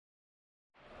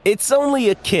It's only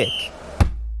a kick,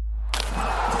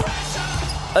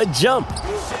 a jump,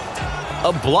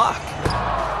 a block.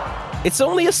 It's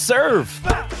only a serve.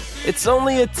 It's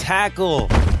only a tackle,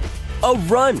 a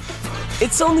run.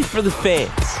 It's only for the fans.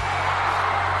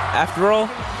 After all,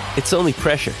 it's only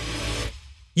pressure.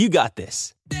 You got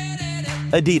this.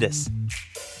 Adidas.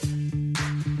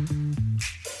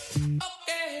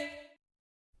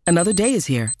 Another day is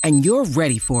here, and you're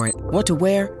ready for it. What to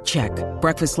wear? Check.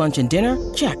 Breakfast, lunch, and dinner?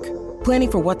 Check.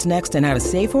 Planning for what's next and how to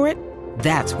save for it?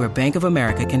 That's where Bank of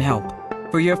America can help.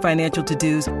 For your financial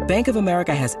to-dos, Bank of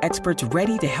America has experts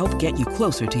ready to help get you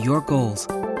closer to your goals.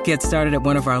 Get started at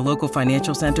one of our local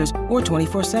financial centers or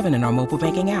 24/7 in our mobile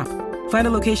banking app. Find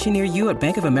a location near you at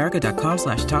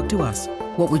bankofamerica.com/talktous.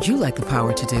 What would you like the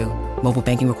power to do? Mobile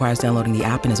banking requires downloading the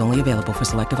app and is only available for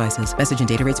select devices. Message and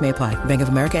data rates may apply. Bank of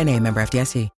America N.A., member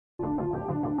FDIC.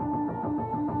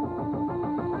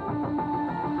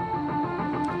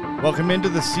 Welcome into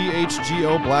the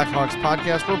CHGO Blackhawks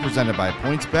podcast. We're presented by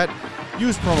PointsBet.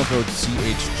 Use promo code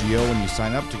CHGO when you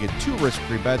sign up to get 2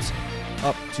 risk-free bets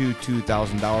up to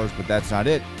 $2,000, but that's not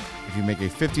it. If you make a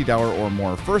 $50 or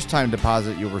more first-time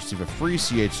deposit, you'll receive a free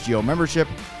CHGO membership,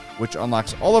 which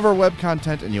unlocks all of our web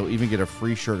content, and you'll even get a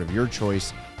free shirt of your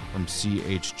choice from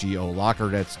CHGO Locker.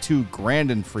 That's $2,000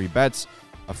 in free bets,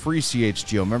 a free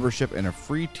CHGO membership, and a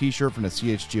free t-shirt from the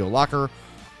CHGO Locker,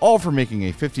 all for making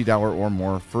a $50 or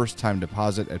more first-time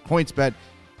deposit at PointsBet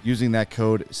using that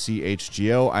code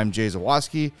CHGO. I'm Jay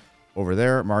Zawoski. Over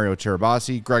there, Mario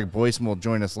Cherabassi. Greg Boyson will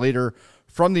join us later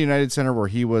from the United Center, where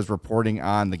he was reporting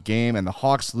on the game. And the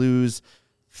Hawks lose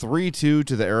 3-2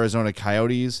 to the Arizona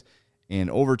Coyotes in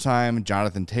overtime.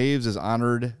 Jonathan Toews is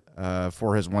honored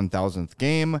for his 1,000th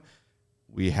game.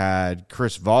 We had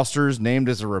Chris Vosters named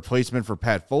as a replacement for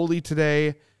Pat Foley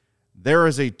today. There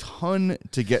is a ton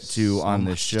to get to on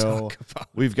this show.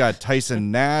 We've got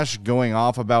Tyson Nash going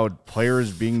off about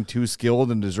players being too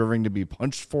skilled and deserving to be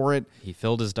punched for it. He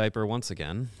filled his diaper once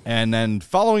again. And then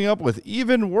following up with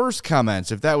even worse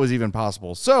comments, if that was even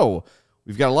possible. So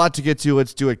we've got a lot to get to.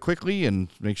 Let's do it quickly and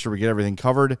make sure we get everything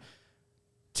covered.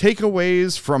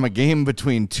 Takeaways from a game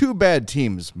between two bad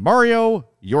teams. Mario,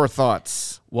 your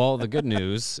thoughts? Well, the good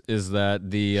news is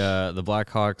that the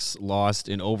Blackhawks lost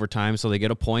in overtime, so they get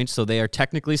a point. So they are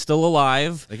technically still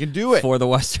alive. They can do it for the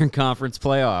Western Conference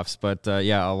playoffs. But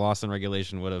a loss in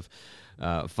regulation would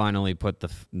have finally put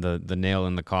the nail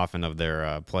in the coffin of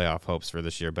their playoff hopes for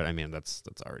this year. But I mean, that's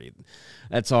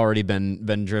already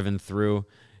been driven through.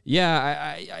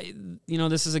 Yeah, I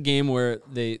this is a game where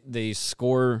they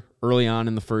score early on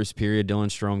in the first period. Dylan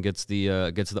Strome gets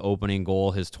the opening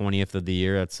goal, his 20th of the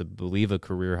year. That's, I believe, a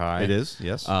career high. It is,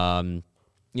 yes.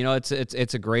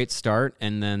 It's a great start,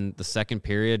 and then the second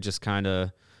period just kind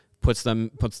of puts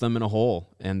them in a hole.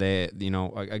 And they,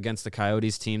 against the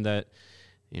Coyotes team that,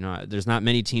 there's not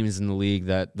many teams in the league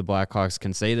that the Blackhawks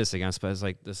can say this against, but it's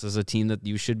like, this is a team that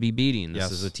you should be beating.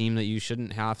 This is a team that you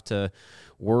shouldn't have to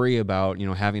worry about,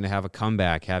 having to have a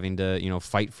comeback, having to,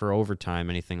 fight for overtime,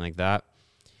 anything like that.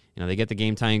 They get the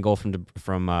game tying goal from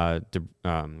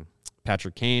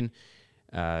Patrick Kane.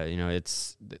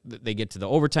 They get to the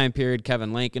overtime period.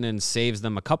 Kevin Lankinen saves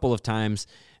them a couple of times,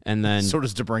 and then so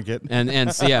does DeBrincat.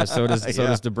 So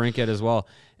does DeBrincat as well.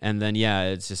 And then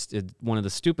it's just one of the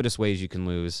stupidest ways you can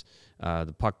lose.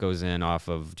 The puck goes in off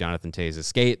of Jonathan Toews'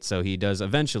 skate, so he does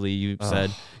eventually, you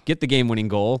said, get the game-winning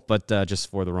goal, but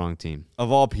just for the wrong team.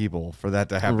 Of all people, for that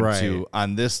to happen to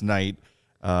on this night,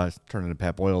 turning to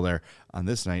Pat Boyle there, on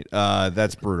this night,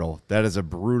 that's brutal. That is a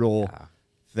brutal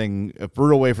thing, a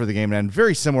brutal way for the game to end.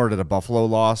 Very similar to the Buffalo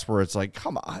loss, where it's like,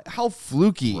 come on, how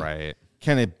fluky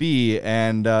can it be?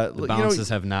 And the bounces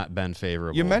have not been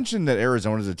favorable. You mentioned that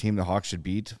Arizona is a team the Hawks should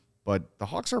beat, but the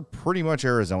Hawks are pretty much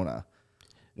Arizona.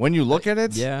 When you look at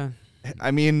it,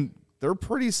 I mean, they're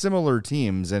pretty similar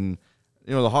teams, and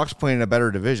the Hawks play in a better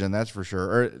division, that's for sure.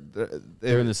 Or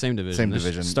they're in the same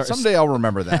division. Someday I'll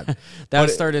remember that. That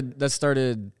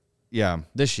started. Yeah,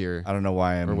 this year. I don't know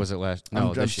why or was it last?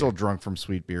 No, I'm still drunk from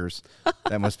sweet beers.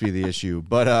 That must be the issue.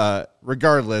 But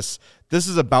regardless, this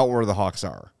is about where the Hawks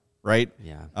are, right?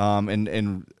 Yeah.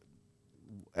 And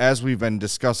as we've been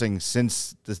discussing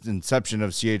since the inception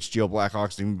of CHGO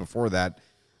Blackhawks, even before that,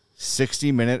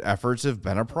 60-minute efforts have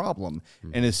been a problem.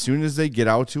 Mm-hmm. And as soon as they get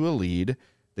out to a lead,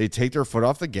 they take their foot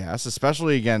off the gas,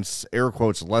 especially against, air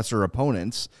quotes, lesser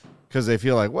opponents, because they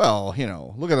feel like, well,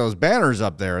 look at those banners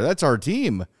up there. That's our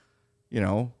team.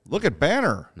 Look at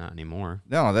Banner. Not anymore.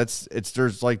 No,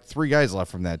 there's like 3 guys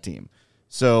left from that team.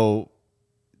 So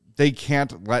they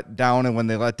can't let down, and when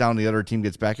they let down, the other team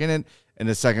gets back in it. And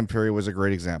the second period was a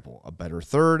great example. A better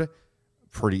third,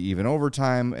 pretty even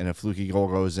overtime, and a fluky goal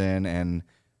goes in, and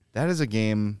that is a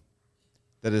game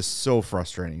that is so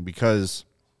frustrating because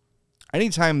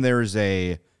anytime there's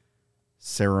a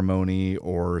ceremony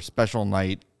or special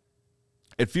night,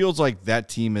 it feels like that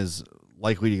team is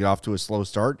likely to get off to a slow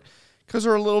start because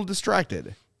they're a little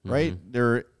distracted, right?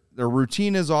 Their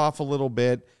routine is off a little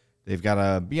bit. They've got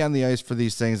to be on the ice for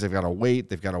these things. They've got to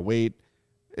wait.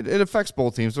 It affects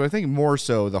both teams, but I think more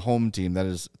so the home team that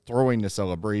is throwing the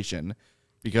celebration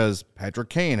because Patrick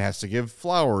Kane has to give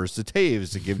flowers to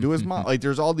Toews to give to his mom. Like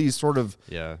there's all these sort of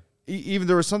even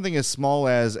there was something as small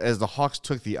as the Hawks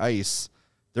took the ice,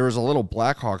 there was a little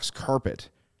Blackhawks carpet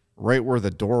right where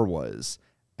the door was.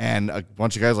 And a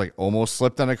bunch of guys like almost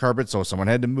slipped on a carpet, so someone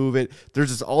had to move it. There's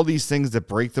just all these things that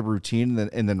break the routine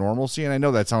in the normalcy. And I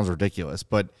know that sounds ridiculous,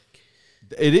 but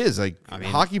it is. Like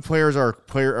hockey players are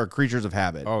creatures of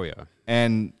habit. Oh yeah.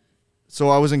 And so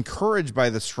I was encouraged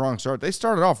by the strong start. They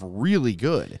started off really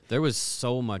good. There was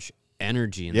so much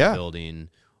energy in the building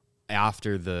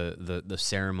after the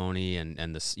ceremony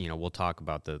and this, we'll talk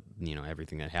about the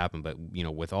everything that happened, but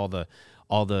with all the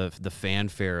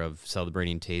fanfare of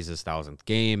celebrating Toews' 1,000th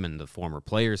game and the former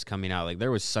players coming out, like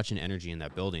there was such an energy in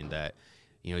that building that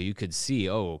you could see,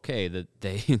 that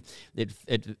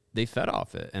they fed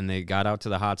off it and they got out to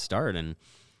the hot start, and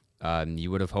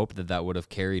you would have hoped that would have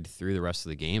carried through the rest of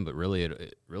the game, but really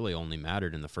it really only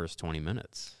mattered in the first 20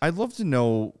 minutes. I'd love to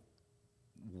know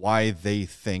why they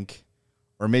think,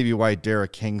 or maybe why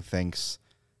Derek King thinks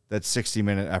that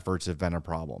 60-minute efforts have been a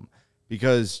problem.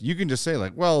 Because you can just say,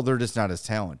 like, well, they're just not as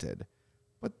talented.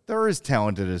 But they're as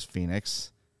talented as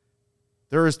Phoenix.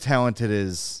 They're as talented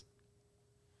as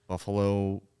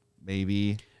Buffalo,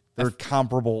 maybe. They're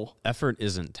comparable. Effort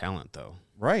isn't talent, though.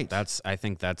 Right. I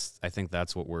think that's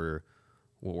what we're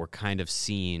kind of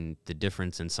seeing, the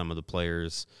difference in some of the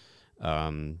players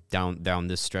down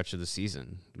this stretch of the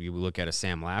season. You look at a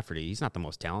Sam Lafferty, he's not the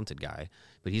most talented guy,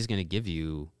 but he's going to give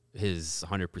you his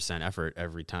 100% effort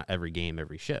every time, every game,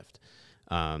 every shift.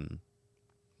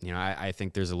 I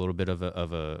think there's a little bit of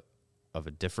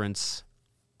a difference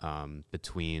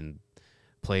between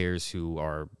players who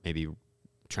are maybe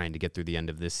trying to get through the end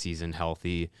of this season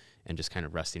healthy and just kind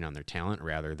of resting on their talent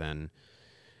rather than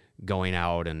going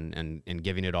out and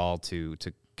giving it all to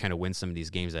kind of win some of these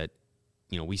games that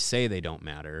we say they don't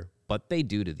matter, but they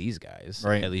do to these guys.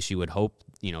 Right. At least you would hope,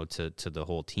 to the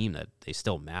whole team that they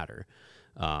still matter.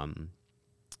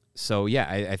 So yeah,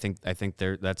 I think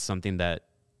that's something that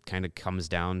kind of comes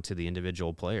down to the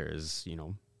individual players.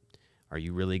 Are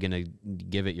you really going to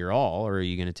give it your all, or are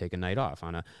you going to take a night off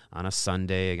on a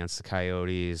Sunday against the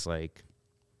Coyotes? Like,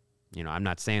 I'm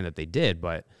not saying that they did,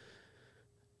 but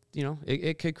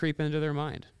it could creep into their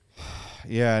mind.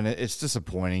 Yeah, and it's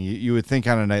disappointing. You would think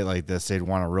on a night like this they'd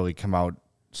want to really come out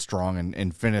strong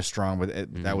and finish strong.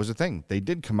 But that was the thing. They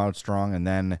did come out strong, and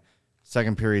then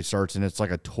second period starts, and it's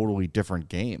like a totally different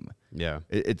game. Yeah.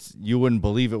 It's you wouldn't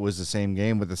believe it was the same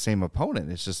game with the same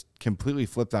opponent. It's just completely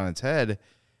flipped on its head,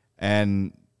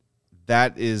 and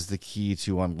that is the key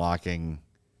to unlocking,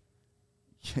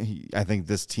 I think,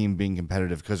 this team being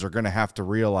competitive, because they're going to have to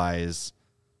realize,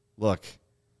 look,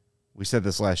 we said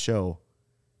this last show,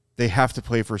 they have to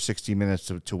play for 60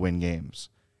 minutes to win games.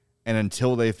 And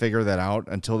until they figure that out,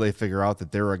 until they figure out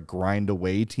that they're a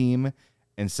grind-away team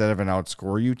instead of an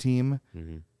outscore you team,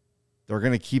 they're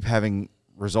going to keep having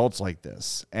results like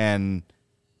this. And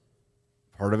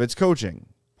part of it's coaching,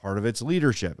 part of it's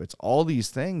leadership. It's all these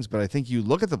things, but I think you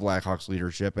look at the Blackhawks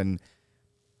leadership, and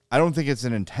I don't think it's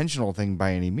an intentional thing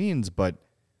by any means, but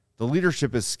the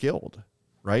leadership is skilled,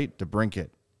 right? DeBrincat,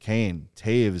 Kane,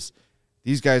 Toews,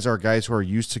 these guys are guys who are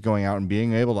used to going out and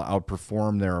being able to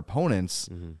outperform their opponents.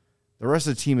 The rest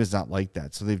of the team is not like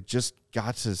that. So they've just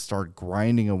got to start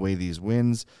grinding away these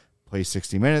wins, play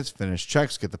 60 minutes, finish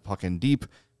checks, get the puck in deep,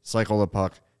 cycle the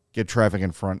puck, get traffic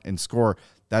in front, and score.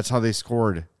 That's how they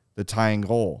scored the tying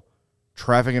goal.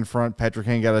 Traffic in front, Patrick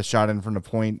Kane got a shot in from the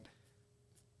point.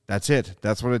 That's it.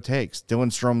 That's what it takes.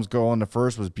 Dylan Strom's goal in the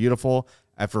first was beautiful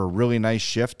after a really nice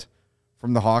shift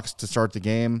from the Hawks to start the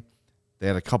game. They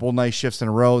had a couple nice shifts in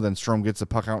a row. Then Strome gets the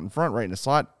puck out in front, right in the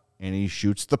slot, and he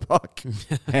shoots the puck,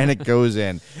 and it goes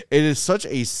in. It is such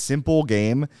a simple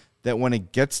game that when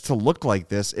it gets to look like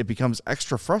this, it becomes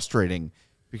extra frustrating,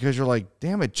 because you're like,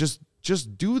 damn it,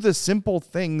 just do the simple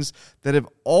things that have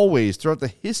always, throughout the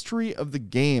history of the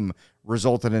game,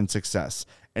 resulted in success.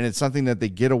 And it's something that they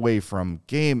get away from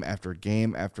game after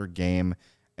game after game,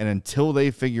 and until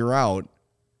they figure out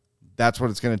that's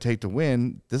what it's going to take to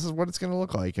win, this is what it's going to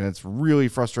look like. And it's really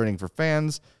frustrating for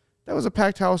fans. That was a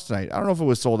packed house tonight. I don't know if it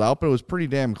was sold out, but it was pretty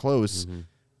damn close.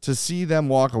 To see them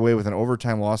walk away with an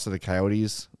overtime loss to the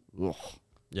Coyotes, ugh,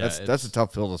 that's a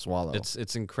tough pill to swallow.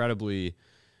 It's incredibly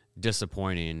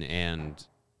disappointing. And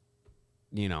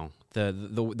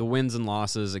the wins and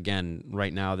losses, again,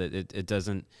 right now, that it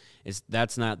doesn't,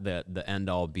 that's not the end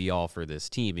all be all for this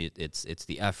team. It's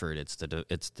the effort, it's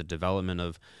the development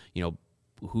of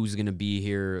who's going to be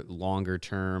here longer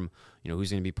term, who's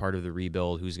going to be part of the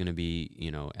rebuild, who's going to be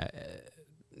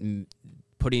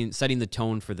setting the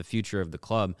tone for the future of the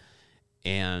club.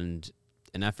 And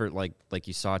an effort like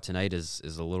you saw tonight is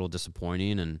a little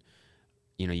disappointing. And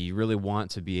you really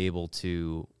want to be able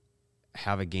to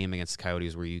have a game against the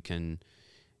Coyotes where you can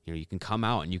come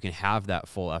out and you can have that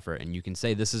full effort, and you can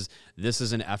say this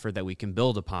is an effort that we can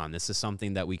build upon. This is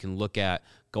something that we can look at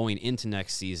going into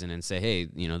next season and say, hey,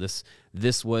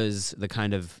 this was the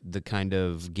kind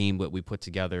of game that we put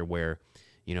together where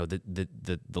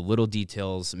the little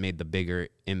details made the bigger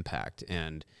impact.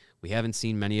 And we haven't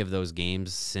seen many of those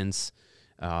games since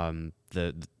the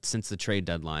trade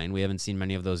deadline. We haven't seen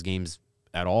many of those games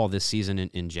at all this season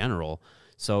in general.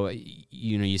 So,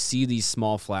 you see these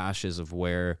small flashes of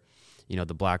where, the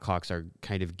Blackhawks are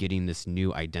kind of getting this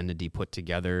new identity put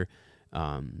together,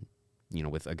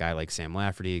 with a guy like Sam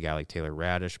Lafferty, a guy like Taylor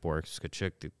Radish, Boris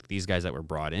Tkachuk, these guys that were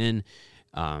brought in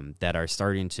that are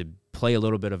starting to play a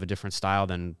little bit of a different style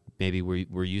than maybe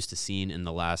we're used to seeing in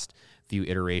the last few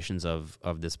iterations of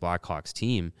this Blackhawks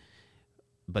team.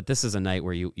 But this is a night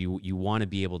where you want to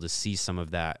be able to see some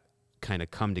of that kind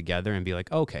of come together and be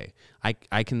like, okay,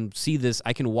 I can see this,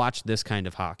 I can watch this kind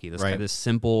of hockey, this kind of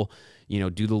simple,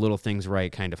 do the little things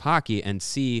right kind of hockey, and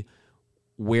see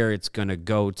where it's going to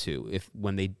go to. If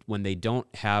when they don't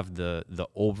have the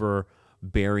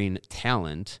overbearing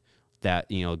talent that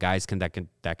guys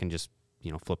that can just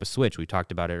flip a switch. We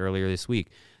talked about it earlier this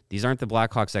week. These aren't the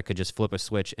Blackhawks that could just flip a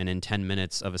switch and in 10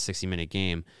 minutes of a 60-minute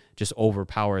game just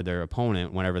overpower their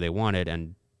opponent whenever they wanted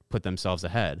and put themselves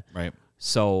ahead. Right.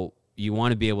 So you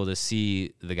want to be able to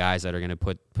see the guys that are going to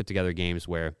put together games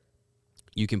where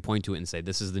you can point to it and say,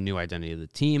 this is the new identity of the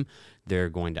team. They're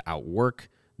going to outwork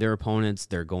their opponents.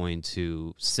 They're going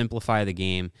to simplify the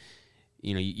game.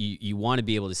 You want to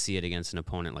be able to see it against an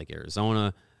opponent like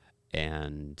Arizona,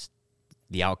 and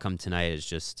the outcome tonight is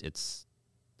just it's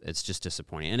just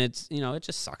disappointing. And it's it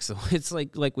just sucks. It's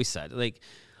like we said, like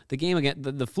the game again,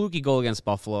 the fluky goal against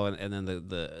Buffalo, and then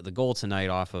the goal tonight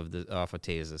off of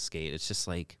Toews' skate. It's just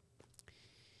like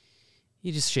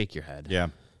you just shake your head. Yeah.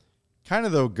 Kind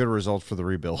of, though, good result for the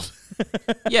rebuild.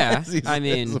 Yeah, I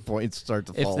mean, the points start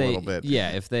to fall a little bit. Yeah,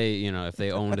 if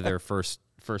they owned their first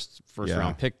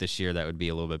round pick this year, that would be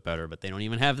a little bit better. But they don't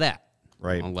even have that,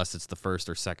 right? Unless it's the first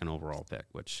or second overall pick,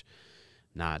 which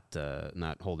not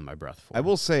holding my breath for. I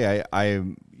will say, I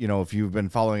if you've been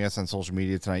following us on social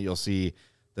media tonight, you'll see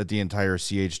that the entire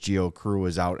CHGO crew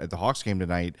is out at the Hawks game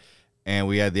tonight, and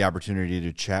we had the opportunity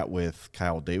to chat with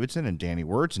Kyle Davidson and Danny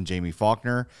Wirtz and Jamie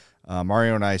Faulkner.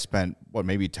 Mario and I spent,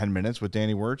 maybe 10 minutes with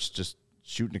Danny Wirtz, just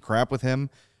shooting the crap with him.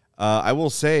 I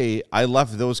will say I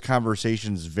left those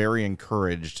conversations very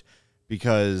encouraged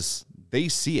because they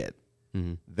see it.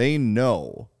 Mm-hmm. They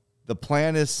know the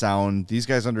plan is sound. These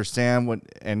guys understand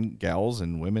and gals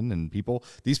and women and people,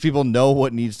 these people know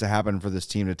what needs to happen for this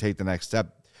team to take the next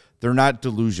step. They're not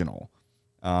delusional.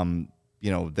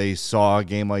 They saw a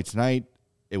game like tonight.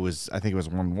 I think it was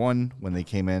 1-1 when they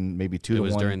came in, maybe 2-1. It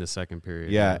was during the second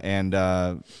period. Yeah, and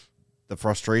the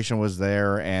frustration was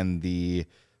there,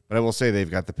 but I will say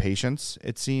they've got the patience,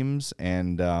 it seems,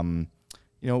 and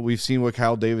we've seen what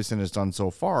Kyle Davidson has done so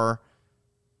far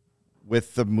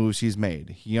with the moves he's made.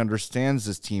 He understands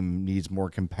this team needs more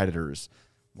competitors,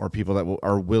 more people that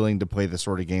are willing to play the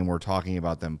sort of game we're talking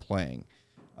about them playing.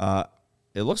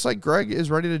 It looks like Greg is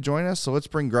ready to join us, so let's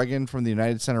bring Greg in from the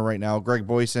United Center right now. Greg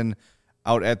Boyson,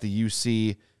 out at the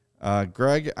UC.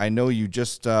 Greg, I know you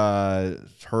just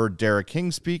heard Derek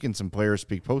King speak and some players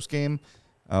speak post-game.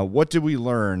 What did we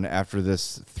learn after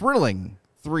this thrilling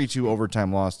 3-2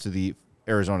 overtime loss to the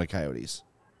Arizona Coyotes?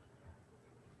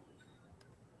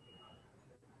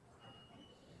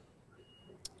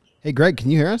 Hey, Greg,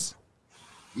 can you hear us?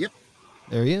 Yep.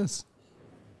 There he is.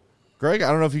 Greg,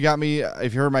 I don't know if you got me,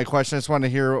 if you heard my question. I just wanted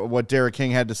to hear what Derek King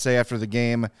had to say after the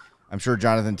game. I'm sure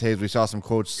Jonathan Toews, we saw some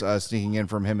quotes sneaking in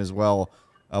from him as well.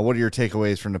 What are your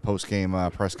takeaways from the post-game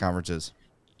press conferences?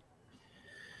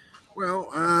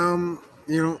 Well,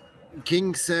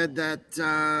 King said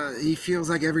that he feels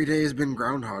like every day has been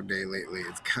Groundhog Day lately.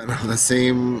 It's kind of the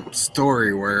same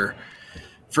story where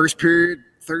first period,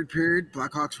 third period,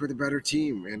 Blackhawks were the better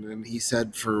team. And then he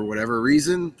said for whatever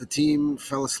reason, the team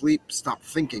fell asleep, stopped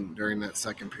thinking during that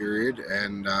second period,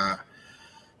 and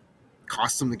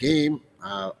cost them the game.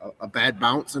 A bad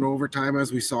bounce in overtime,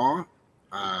 as we saw.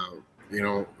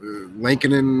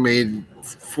 Lankinen made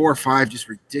 4 or 5 just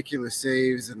ridiculous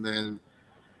saves, and then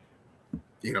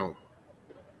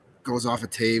goes off of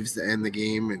Toews to end the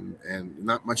game, and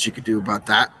not much you could do about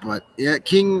that. But yeah,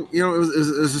 King, it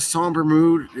was a somber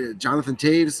mood. Jonathan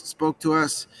Toews spoke to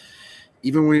us,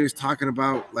 even when he was talking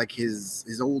about like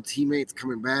his old teammates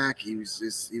coming back. He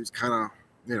was kind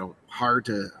of hard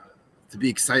to be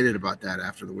excited about that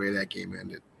after the way that game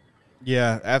ended.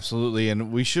 Yeah, absolutely.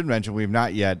 And we should mention we've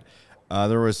not yet.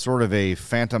 There was sort of a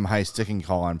phantom high sticking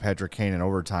call on Patrick Kane in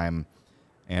overtime,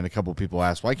 and a couple of people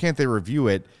asked, why can't they review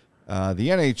it? The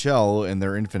NHL, in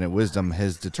their infinite wisdom,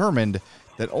 has determined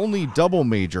that only double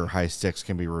major high sticks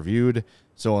can be reviewed.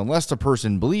 So unless the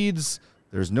person bleeds,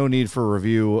 there's no need for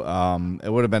review. It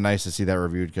would have been nice to see that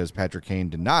reviewed because Patrick Kane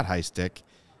did not high stick.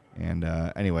 And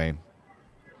anyway,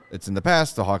 it's in the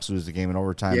past. The Hawks lose the game in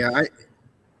overtime. Yeah,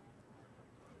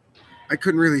 I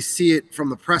couldn't really see it from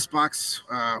the press box.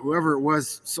 Whoever it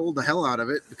was sold the hell out of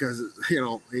it because,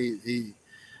 he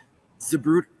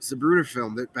Zabruta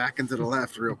filmed it back into the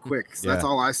left real quick. So That's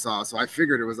all I saw. So I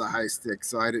figured it was a high stick.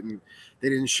 So they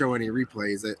didn't show any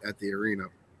replays at the arena.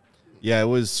 Yeah, it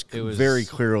was very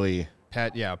clearly.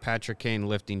 Patrick Kane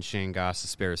lifting Shane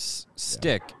Gossesbear's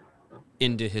stick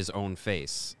into his own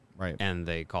face. Right. And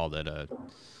they called it a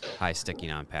high sticking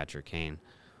on Patrick Kane.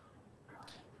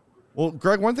 Well,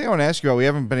 Greg, one thing I want to ask you about, we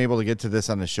haven't been able to get to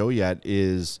this on the show yet,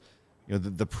 is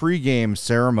the pregame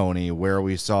ceremony where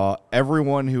we saw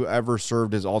everyone who ever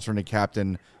served as alternate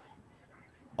captain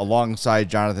alongside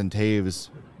Jonathan Toews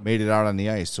made it out on the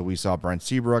ice. So we saw Brent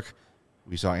Seabrook,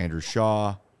 we saw Andrew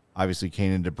Shaw, obviously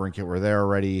Kane and DeBrincat were there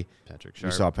already.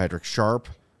 We saw Patrick Sharp,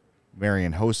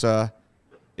 Marian Hossa.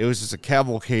 It was just a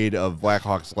cavalcade of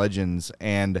Blackhawks legends,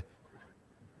 and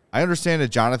I understand that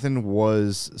Jonathan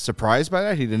was surprised by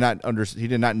that. He did not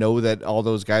know that all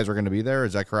those guys were going to be there.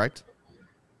 Is that correct?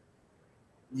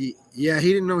 Yeah,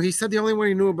 he didn't know. He said the only one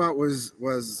he knew about was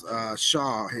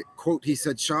Shaw. Quote, he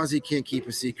said, Shawsy can't keep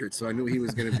a secret, so I knew he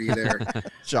was going to be there.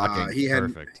 Shocking.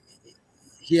 Perfect.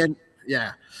 He had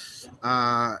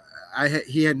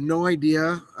no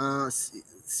idea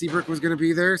Seabrook was going to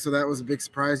be there, so that was a big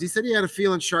surprise. He said he had a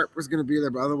feeling Sharp was going to be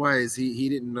there, but otherwise he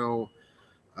didn't know,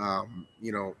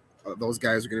 those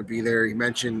guys were going to be there. He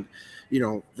mentioned,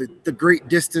 the great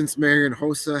distance Marian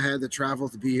Hossa had to travel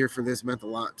to be here for this meant a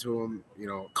lot to him.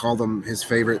 Called him his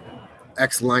favorite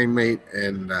ex-line mate,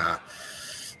 and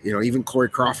even Corey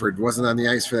Crawford wasn't on the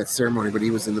ice for that ceremony, but he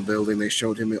was in the building. They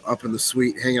showed him up in the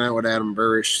suite hanging out with Adam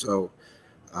Burish. So,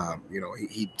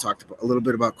 he talked a little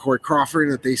bit about Corey Crawford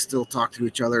and that they still talk to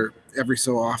each other every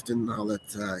so often now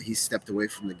that he stepped away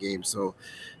from the game. So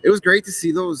it was great to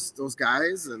see those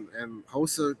guys, and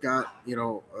Hossa got,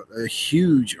 a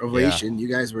huge ovation. Yeah.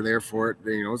 You guys were there for it.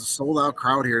 It was a sold out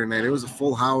crowd here tonight. It was a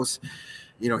full house.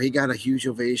 He got a huge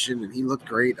ovation and he looked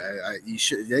great. They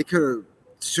should have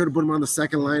put him on the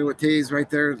second line with Toews right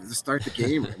there to start the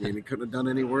game. I mean, he couldn't have done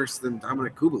any worse than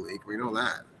Dominic Kubalik. We know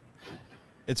that.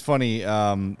 It's funny.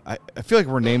 I feel like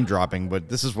we're name dropping, but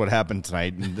this is what happened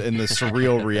tonight in the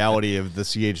surreal reality of the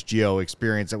CHGO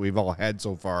experience that we've all had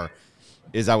so far.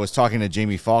 Is I was talking to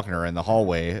Jamie Faulkner in the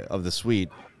hallway of the suite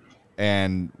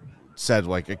and said,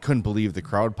 I couldn't believe the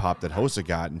crowd pop that Hossa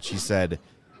got. And she said,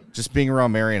 just being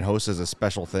around Marian Hossa is a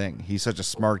special thing. He's such a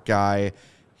smart guy.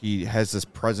 He has this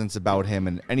presence about him.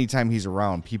 And anytime he's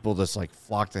around, people just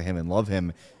flock to him and love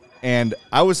him. And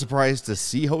I was surprised to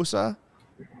see Hossa,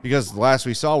 because the last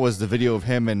we saw was the video of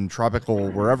him in tropical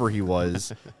wherever he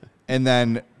was. And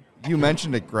then you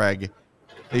mentioned it, Greg.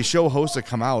 They show Hossa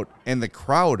come out, and the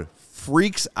crowd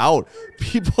freaks out.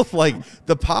 People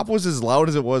the pop was as loud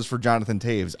as it was for Jonathan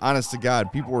Toews. Honest to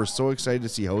God, people were so excited to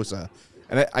see Hossa.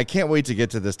 And I can't wait to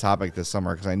get to this topic this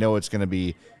summer because I know it's going to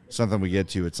be something we get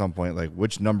to at some point,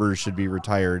 which numbers should be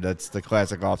retired. That's the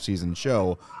classic off-season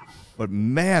show. But,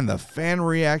 man, the fan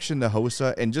reaction to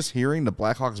Hossa and just hearing the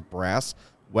Blackhawks brass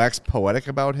wax poetic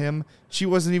about him. She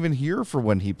wasn't even here for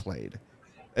when he played.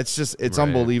 It's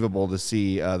unbelievable to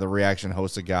see the reaction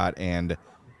Hossa got, and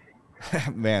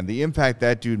man, the impact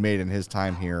that dude made in his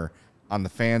time here on the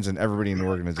fans and everybody in the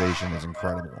organization is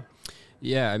incredible.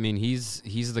 Yeah, I mean,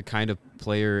 he's the kind of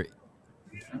player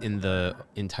in the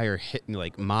entire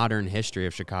modern history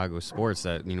of Chicago sports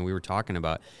that we were talking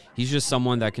about. He's just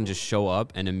someone that can just show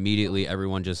up and immediately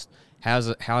everyone just has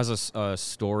a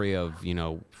story of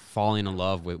falling in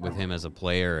love with him as a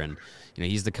player, and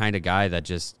he's the kind of guy that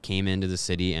just came into the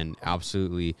city and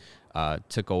absolutely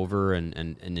took over and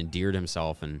endeared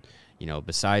himself. And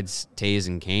besides Toews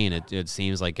and Kane, it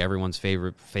seems like everyone's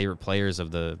favorite players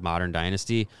of the modern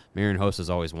dynasty. Marian Hossa is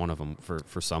always one of them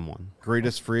for someone.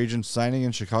 Greatest free agent signing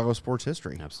in Chicago sports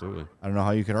history. Absolutely. I don't know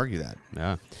how you can argue that.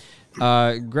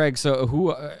 Yeah. Greg, so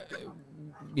who,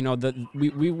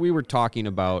 we were talking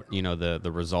about,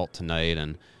 the result tonight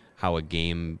and how a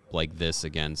game like this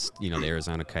against, the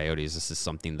Arizona Coyotes, this is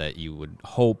something that you would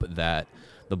hope that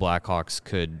the Blackhawks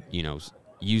could,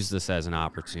 use this as an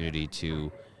opportunity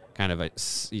to kind of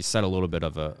set a little bit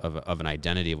of an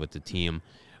identity with the team.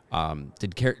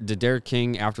 Did Derek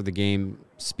King after the game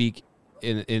speak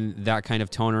in that kind of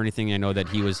tone or anything? I know that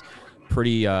he was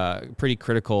pretty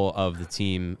critical of the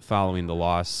team following the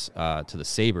loss to the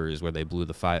Sabres, where they blew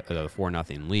the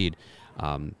 4-0 lead.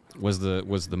 Was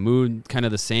the mood kind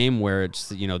of the same, where it's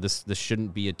this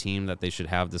shouldn't be a team that they should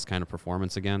have this kind of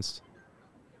performance against?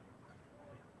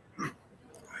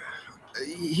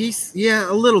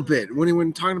 A little bit.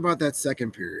 When talking about that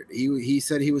second period, he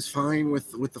said he was fine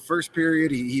with the first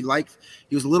period. He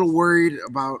was a little worried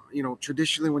about,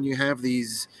 traditionally when you have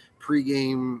these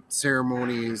pregame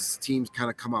ceremonies, teams kind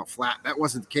of come out flat. That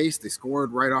wasn't the case. They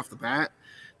scored right off the bat.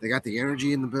 They got the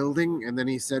energy in the building, and then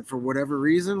he said for whatever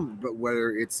reason, but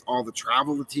whether it's all the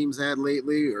travel the team's had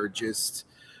lately or just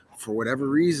for whatever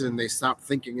reason, they stopped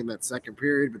thinking in that second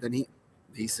period. But then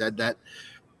he said that,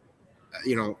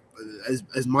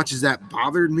 as much as that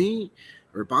bothered me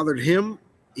or bothered him,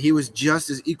 he was just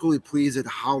as equally pleased at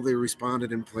how they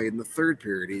responded and played in the third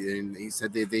period. He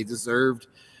said they deserved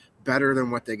better than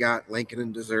what they got.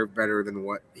 Lankinen deserved better than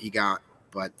what he got.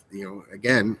 But,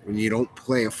 again, when you don't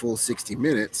play a full 60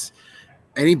 minutes,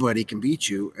 anybody can beat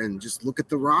you. And just look at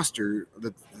the roster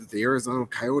that the Arizona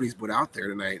Coyotes put out there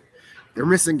tonight. They're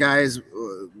missing guys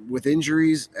with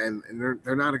injuries, and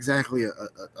they're not exactly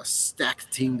a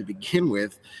stacked team to begin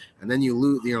with. And then you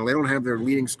lose, they don't have their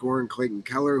leading scorer in Clayton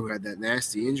Keller, who had that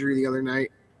nasty injury the other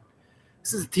night.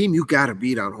 This is a team you got to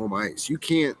beat on home ice. You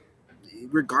can't,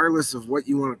 regardless of what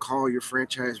you want to call your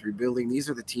franchise rebuilding, these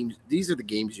are the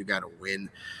games you got to win.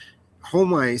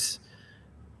 Home ice,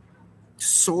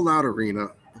 sold out arena,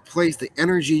 the place, the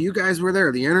energy, you guys were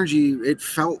there. The energy, it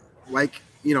felt like,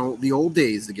 the old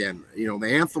days again. The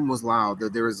anthem was loud.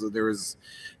 There was,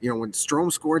 when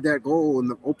Strome scored that goal in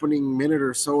the opening minute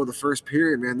or so of the first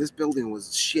period, man, this building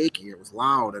was shaking. It was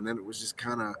loud, and then it was just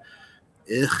kind of,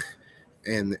 ugh.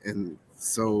 And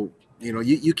so,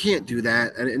 you can't do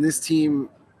that. And this team,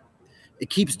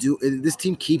 this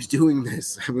team keeps doing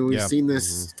this. I mean, we've seen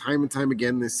this time and time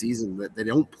again this season, that they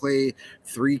don't play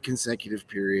 3 consecutive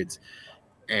periods.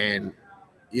 And,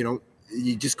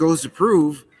 it just goes to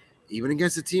prove, even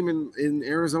against a team in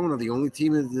Arizona, the only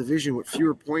team in the division with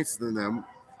fewer points than them,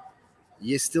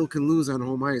 you still can lose on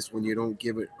home ice when you don't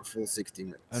give it a full 60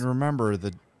 minutes. And remember,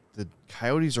 the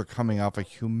Coyotes are coming off a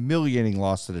humiliating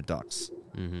loss to the Ducks.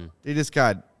 Mm-hmm. They just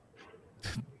got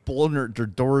their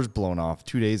doors blown off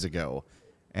 2 days ago.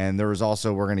 And there was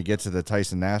also, we're going to get to the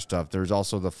Tyson Nash stuff, there's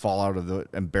also the fallout of the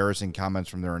embarrassing comments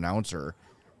from their announcer.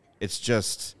 It's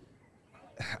just,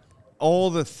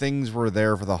 all the things were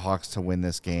there for the Hawks to win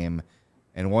this game.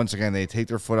 And once again, they take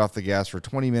their foot off the gas for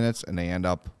 20 minutes and they end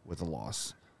up with a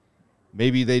loss.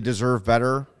 Maybe they deserve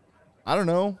better. I don't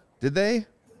know. Did they?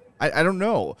 I don't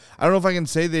know. I don't know if I can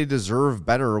say they deserve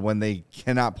better when they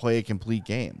cannot play a complete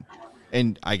game.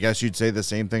 And I guess you'd say the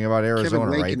same thing about Arizona,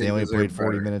 right? They only played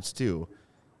 40 minutes too.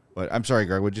 But I'm sorry,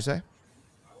 Greg, what'd you say?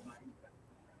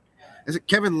 Is it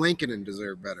Kevin Lankinen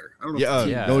deserved better? I don't know.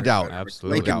 Yeah, no doubt. Better,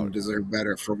 absolutely. Lankinen deserved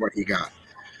better for what he got.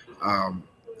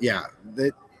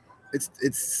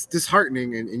 It's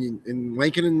disheartening. And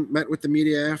Lankinen met with the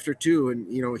media after too,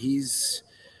 and he's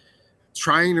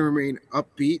trying to remain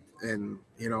upbeat, and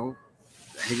he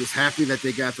was happy that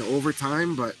they got the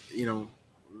overtime. But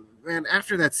man,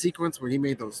 after that sequence where he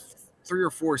made those 3 or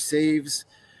 4 saves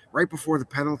right before the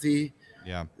penalty.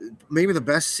 Yeah, maybe the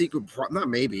best sequence, not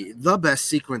maybe, the best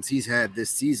sequence he's had this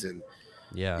season.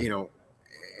 Yeah.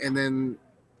 And then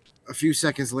a few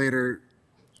seconds later,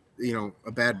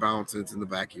 a bad bounce and it's in the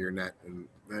back of your net. And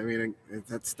I mean,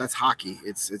 that's hockey.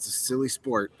 It's a silly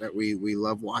sport that we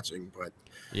love watching, but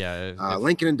yeah,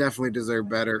 Lankinen definitely deserved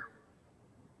better.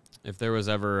 If there was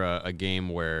ever a game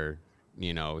where,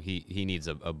 he needs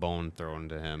a bone thrown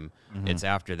to him, it's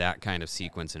after that kind of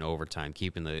sequence in overtime,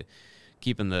 keeping the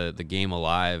game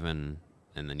alive, and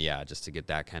then just to get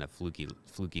that kind of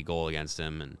fluky goal against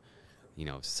him, and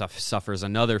suffers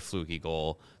another fluky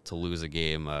goal to lose a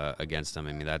game against him.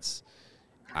 I mean, that's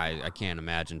I can't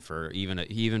imagine for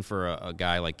even for a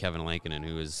guy like Kevin Lankinen,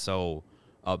 who is so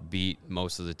upbeat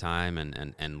most of the time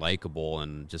and likable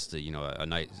and just a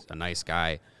nice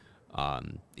guy. I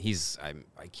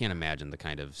can't imagine the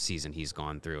kind of season he's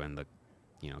gone through and the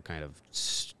kind of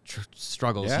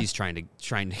struggles he's trying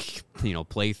to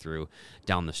play through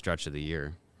down the stretch of the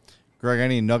year. Greg,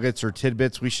 any nuggets or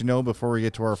tidbits we should know before we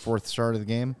get to our fourth start of the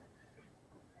game?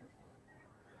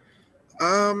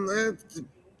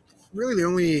 Really the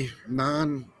only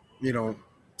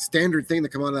standard thing that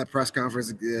come out of that press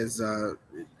conference is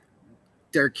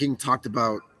Derek King talked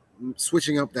about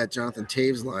switching up that Jonathan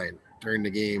Toews line during the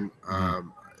game,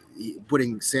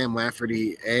 putting Sam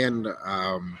Lafferty and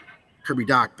Kirby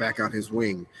Dach back on his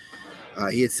wing.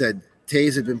 He had said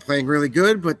Toews had been playing really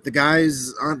good, but the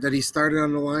guys that he started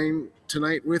on the line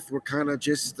tonight with were kind of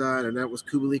just, and that was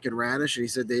Kubalik and Radish, and he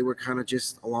said they were kind of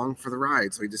just along for the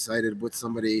ride. So he decided to put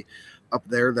somebody up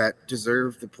there that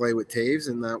deserved to play with Toews,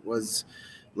 and that was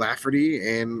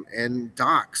Lafferty and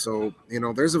Dach. So,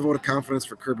 there's a vote of confidence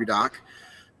for Kirby Dach,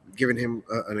 giving him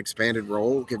an expanded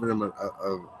role, giving him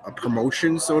a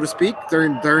promotion, so to speak,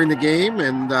 during the game.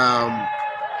 And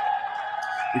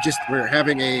we're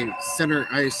having a center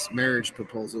ice marriage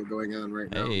proposal going on right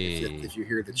now. If you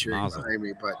hear the cheering behind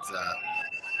me, but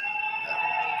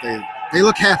they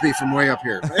look happy from way up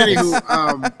here. But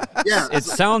anywho, yeah, it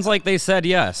sounds like they said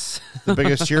yes. The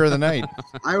biggest cheer of the night.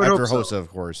 I would after hope so. Hossa, of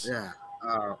course. Yeah,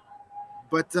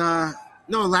 but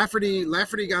no, Lafferty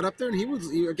got up there,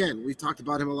 and we've talked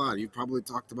about him a lot. You've probably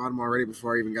talked about him already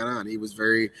before I even got on. He was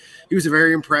very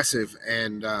impressive,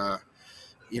 and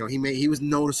he was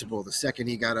noticeable the second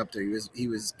he got up there. He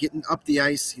was getting up the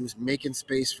ice. He was making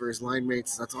space for his line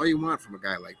mates. That's all you want from a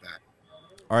guy like that.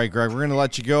 All right, Greg, we're going to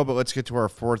let you go, but let's get to our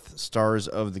fourth stars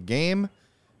of the game.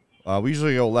 We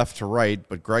usually go left to right,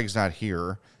 but Greg's not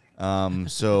here.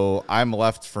 So I'm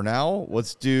left for now.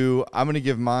 I'm going to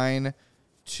give mine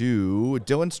to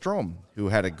Dylan Strome, who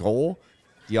had a goal.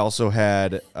 He also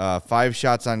had 5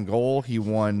 shots on goal. He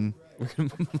won.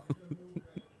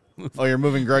 Oh, you're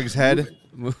moving Greg's head?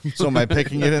 So am I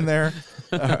picking it in there?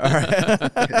 All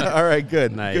right. All right,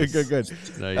 good. Nice. Good.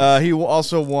 Nice. He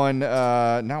also won.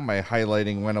 Now my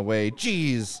highlighting went away.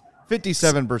 Jeez.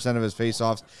 57% of his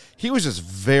faceoffs. He was just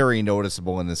very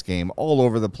noticeable in this game, all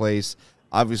over the place.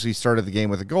 Obviously started the game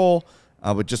with a goal,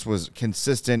 but just was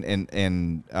consistent.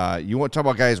 And you want to talk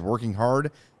about guys working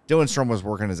hard? Dylan Strome was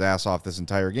working his ass off this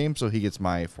entire game, so he gets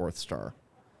my 4th star.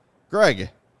 Greg,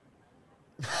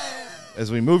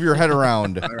 as we move your head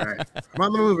around. All right, I'm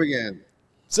on the move again.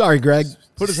 Sorry, Greg.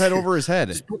 Put his head over his head.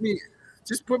 Just put.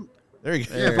 There you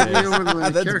go. Yeah, put me over the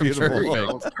That's character. beautiful. There you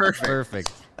go. Perfect.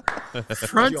 Perfect.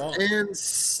 Front and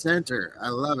center. I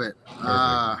love it.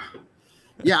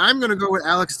 Yeah, I'm going to go with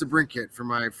Alex DeBrincat for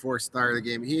my 4th star of the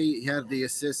game. He had the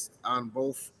assist on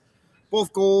both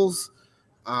goals.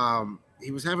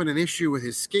 He was having an issue with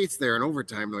his skates there in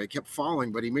overtime, though. He kept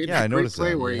falling, but he made that great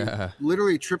play where he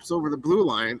literally trips over the blue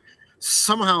line,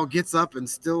 somehow gets up and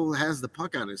still has the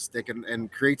puck on his stick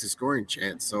and creates a scoring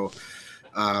chance. So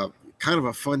kind of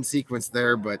a fun sequence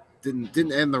there, but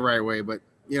didn't end the right way. But,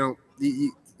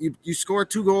 you score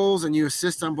 2 goals and you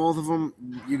assist on both of them,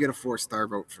 you get a 4-star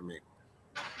vote from me.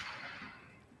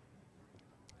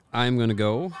 I'm going to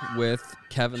go with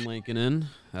Kevin Lankinen.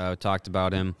 Talked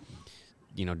about him,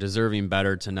 deserving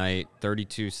better tonight.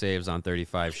 32 saves on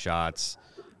 35 shots.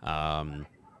 I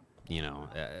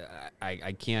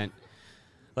can't,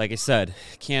 like I said,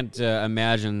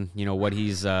 imagine, what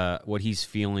he's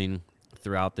feeling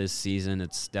throughout this season.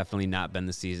 It's definitely not been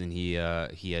the season he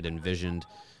had envisioned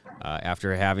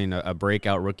after having a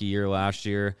breakout rookie year last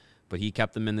year. But he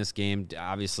kept them in this game.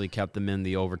 Obviously, kept them in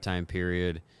the overtime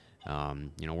period. I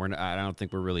don't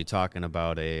think we're really talking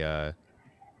about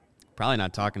probably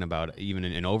not talking about even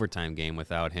an overtime game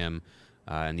without him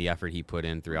and the effort he put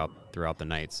in throughout the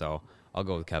night. So I'll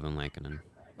go with Kevin Lankinen.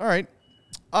 All right.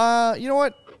 You know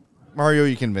what? Mario,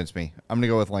 you convinced me. I'm going to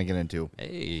go with Lankinen too.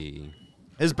 Hey.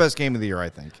 His best game of the year, I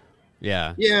think.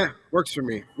 Yeah. Yeah, works for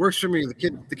me.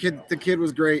 The kid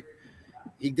was great.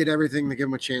 He did everything to give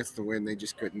him a chance to win. They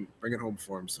just couldn't bring it home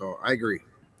for him. So I agree.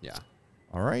 Yeah.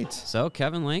 All right. So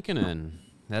Kevin Lankinen,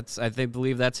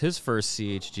 believe that's his first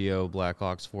CHGO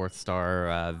Blackhawks 4th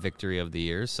star victory of the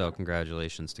year. So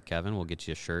congratulations to Kevin. We'll get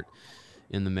you a shirt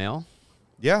in the mail.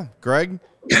 Yeah, Greg,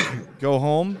 go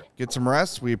home, get some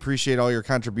rest. We appreciate all your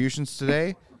contributions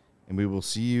today, and we will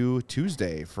see you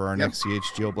Tuesday for our next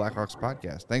CHGO Blackhawks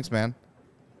podcast. Thanks, man.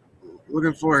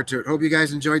 Looking forward to it. Hope you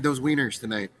guys enjoyed those wieners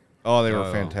tonight. Oh, they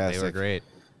were fantastic. They were great.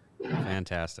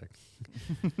 Fantastic.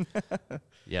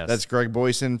 Yes. That's Greg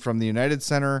Boyson from the United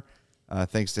Center.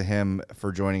 Thanks to him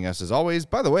for joining us as always.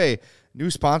 By the way, new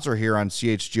sponsor here on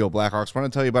CHGO Blackhawks.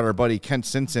 Want to tell you about our buddy Kent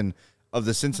Simpson of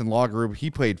the Simpson Law Group.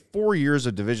 He played 4 years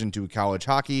of Division II college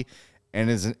hockey And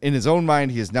in his own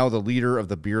mind, he is now the leader of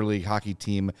the beer league hockey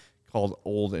team called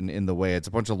Old and in the Way. It's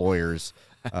a bunch of lawyers.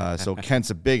 So Kent's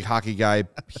a big hockey guy,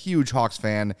 huge Hawks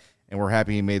fan, and we're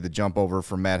happy he made the jump over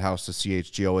from Madhouse to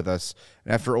CHGO with us.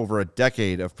 And after over a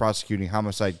decade of prosecuting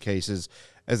homicide cases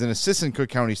as an assistant Cook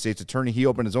County State's attorney, he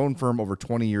opened his own firm over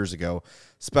 20 years ago,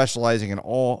 specializing in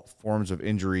all forms of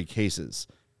injury cases.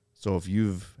 So if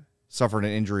you've suffered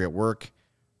an injury at work,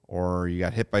 or you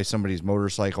got hit by somebody's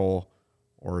motorcycle,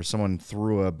 or someone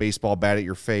threw a baseball bat at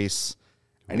your face,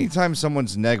 anytime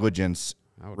someone's negligence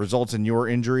results in your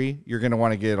injury, you're going to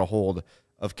want to get a hold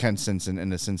of Kent Simpson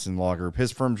and the Simpson Law Group.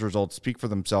 His firm's results speak for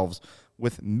themselves,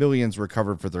 with millions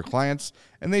recovered for their clients,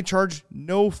 and they charge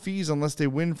no fees unless they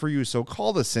win for you. So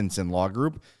call the Simpson Law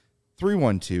Group,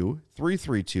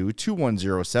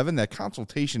 312-332-2107. That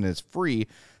consultation is free.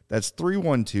 That's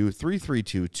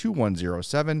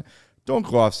 312-332-2107. Don't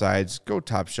go off sides. Go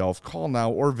top shelf. Call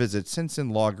now or visit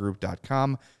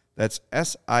SinsonLawGroup.com. That's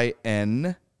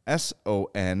SINSON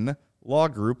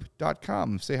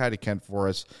lawgroup.com. Say hi to Kent for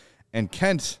us. And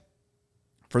Kent,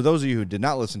 for those of you who did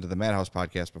not listen to the Madhouse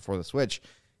podcast before the switch,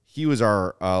 he was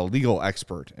our legal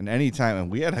expert. And anytime,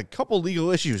 and we had a couple legal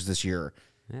issues this year.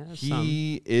 Yeah,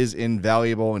 he is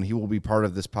invaluable, and he will be part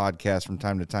of this podcast from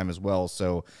time to time as well.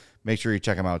 So make sure you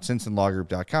check him out.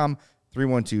 SinsonLawGroup.com.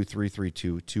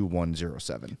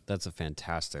 312-332-2107. That's a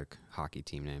fantastic hockey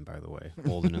team name, by the way.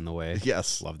 Olden in the Way.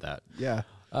 Yes. Love that. Yeah.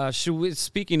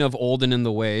 Speaking of Olden in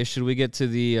the Way, should we get to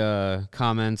the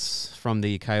comments from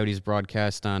the Coyotes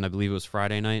broadcast on, I believe it was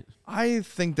Friday night? I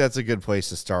think that's a good place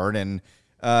to start. And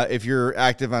if you're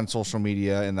active on social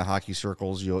media in the hockey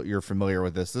circles, you're familiar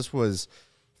with this. This was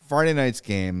Friday night's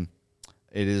game.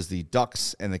 It is the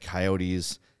Ducks and the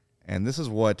Coyotes. And this is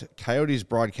what Coyotes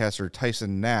broadcaster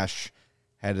Tyson Nash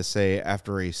had to say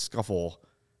after a scuffle.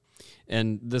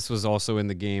 And this was also in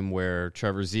the game where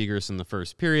Trevor Zegras in the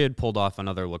first period pulled off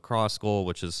another lacrosse goal,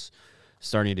 which is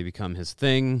starting to become his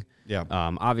thing. Yeah.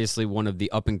 Obviously one of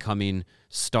the up-and-coming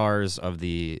stars of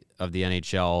the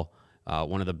NHL,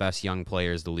 one of the best young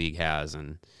players the league has.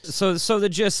 And so the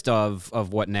gist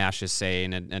of what Nash is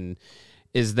saying and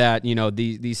is that, you know,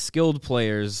 these skilled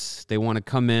players, they want to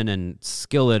come in and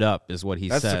skill it up, is what he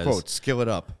says. That's the quote, skill it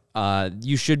up.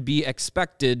 You should be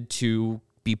expected to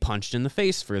be punched in the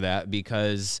face for that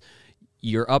because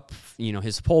you're up, you know,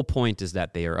 his whole point is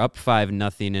that they are up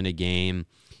 5-0 in a game.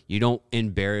 You don't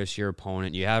embarrass your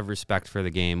opponent. You have respect for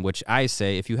the game, which I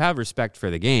say, if you have respect for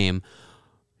the game,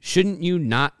 shouldn't you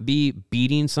not be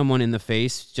beating someone in the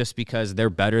face just because they're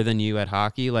better than you at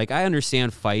hockey? Like, I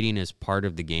understand fighting is part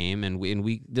of the game, and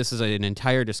we this is an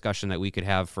entire discussion that we could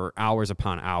have for hours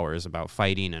upon hours about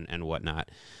fighting and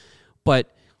whatnot.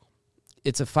 But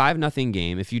it's a 5-0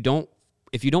 game. If you don't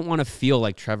want to feel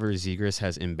like Trevor Zegras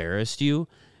has embarrassed you,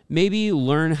 maybe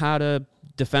learn how to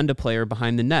defend a player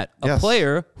behind the net. A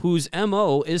player whose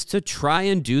MO is to try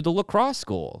and do the lacrosse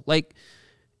goal. Like,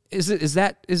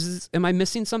 am I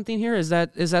missing something here? Is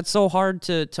that so hard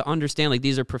to understand? Like,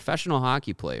 these are professional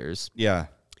hockey players. Yeah.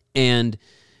 And,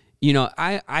 you know,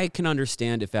 I can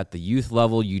understand if at the youth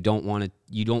level you don't want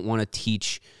to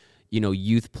teach, you know,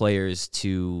 youth players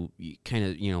to kind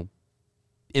of, you know,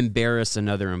 embarrass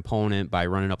another opponent by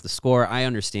running up the score. I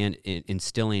understand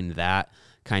instilling that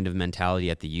kind of mentality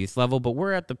at the youth level, but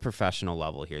we're at the professional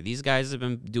level here. These guys have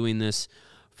been doing this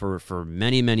for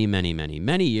many, many, many, many,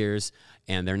 many years,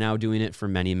 and they're now doing it for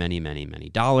many, many, many, many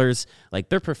dollars. Like,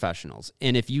 they're professionals.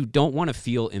 And if you don't want to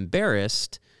feel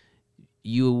embarrassed,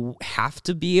 you have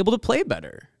to be able to play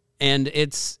better. And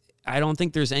I don't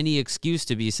think there's any excuse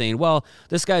to be saying, well,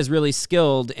 this guy's really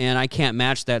skilled and I can't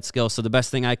match that skill, so the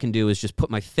best thing I can do is just put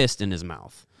my fist in his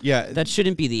mouth. Yeah. That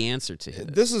shouldn't be the answer to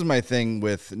it. This is my thing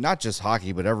with not just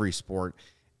hockey, but every sport.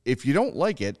 If you don't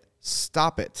like it,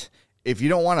 stop it. If you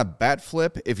don't want a bat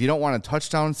flip, if you don't want a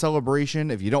touchdown celebration,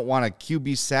 if you don't want a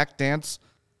QB sack dance,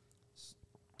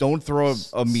 don't throw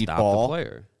a meatball. Stop the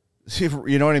player.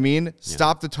 You know what I mean?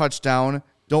 Stop the touchdown.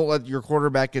 Don't let your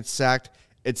quarterback get sacked,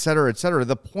 et cetera, et cetera.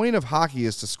 The point of hockey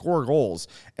is to score goals.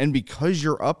 And because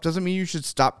you're up doesn't mean you should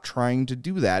stop trying to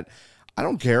do that. I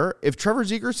don't care. If Trevor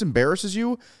Zegras embarrasses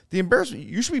you,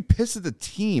 you should be pissed at the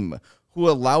team who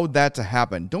allowed that to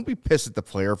happen. Don't be pissed at the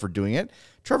player for doing it.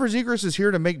 Trevor Zegras is here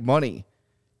to make money.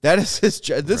 That is his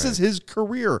job. This is his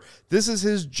career. This is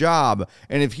his job.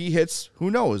 And if he hits, who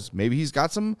knows? Maybe he's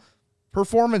got some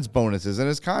performance bonuses in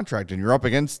his contract, and you're up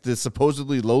against the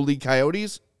supposedly lowly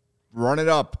Coyotes. Run it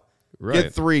up. Right.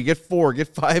 Get 3, get 4, get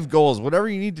 5 goals. Whatever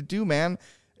you need to do, man.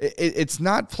 It's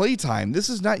not playtime. This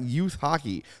is not youth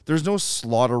hockey. There's no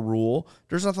slaughter rule.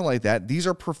 There's nothing like that. These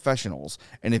are professionals.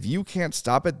 And if you can't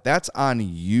stop it, that's on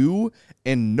you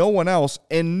and no one else.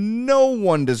 And no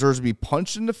one deserves to be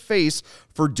punched in the face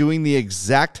for doing the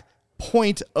exact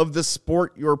point of the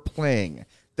sport you're playing.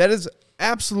 That is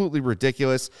absolutely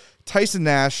ridiculous. Tyson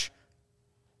Nash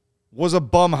was a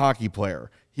bum hockey player.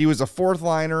 He was a fourth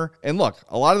liner. And look,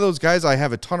 a lot of those guys I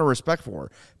have a ton of respect for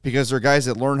because they're guys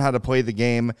that learn how to play the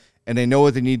game and they know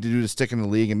what they need to do to stick in the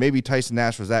league. And maybe Tyson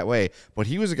Nash was that way, but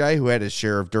he was a guy who had his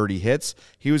share of dirty hits.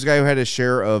 He was a guy who had his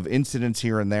share of incidents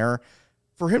here and there.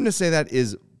 For him to say that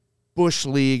is Bush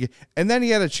League. And then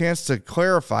he had a chance to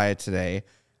clarify it today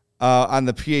on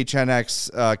the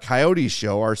PHNX Coyotes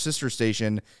show, our sister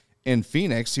station in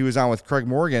Phoenix. He was on with Craig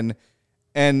Morgan.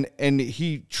 And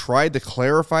he tried to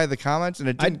clarify the comments, and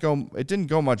it didn't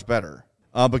go much better.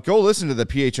 But go listen to the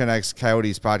PHNX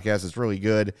Coyotes podcast; it's really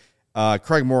good.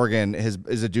 Craig Morgan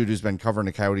is a dude who's been covering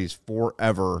the Coyotes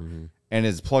forever, and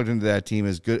is plugged into that team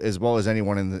as good as well as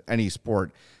anyone in any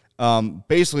sport.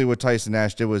 Basically, what Tyson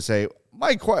Nash did was say,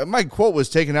 "My quote was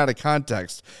taken out of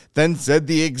context," then said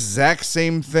the exact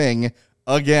same thing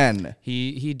again.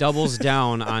 He doubles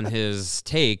down on his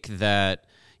take that.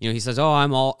 He says, "Oh,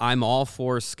 I'm all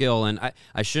for skill," and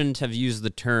I shouldn't have used the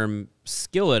term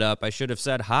 "skill it up." I should have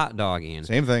said "hot dogging."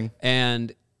 Same thing.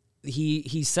 And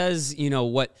he says,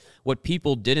 what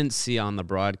people didn't see on the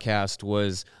broadcast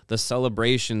was the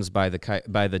celebrations by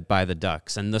the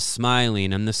Ducks and the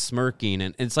smiling and the smirking,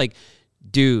 and it's like,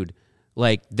 dude.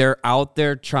 Like, they're out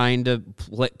there trying to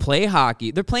play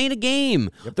hockey. They're playing a game.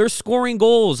 Yep. They're scoring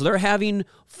goals. They're having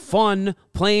fun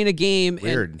playing a game.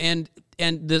 Weird.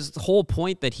 And this whole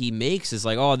point that he makes is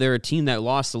like, oh, they're a team that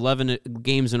lost 11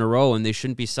 games in a row and they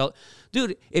shouldn't be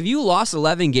Dude, if you lost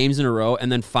 11 games in a row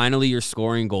and then finally you're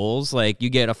scoring goals, like you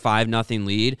get a 5-0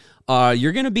 lead,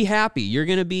 you're going to be happy. You're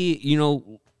going to be,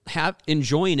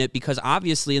 enjoying it because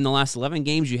obviously in the last 11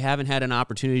 games you haven't had an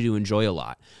opportunity to enjoy a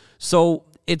lot. So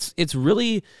it's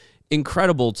really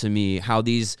incredible to me how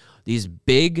these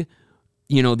big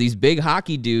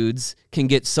hockey dudes can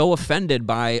get so offended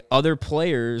by other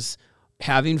players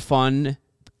having fun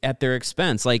at their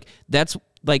expense. Like, that's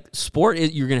like sport.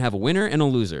 You're going to have a winner and a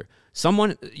loser.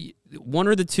 One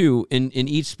or the two in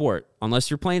each sport,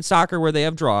 unless you're playing soccer where they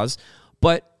have draws.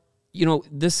 But,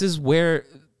 this is where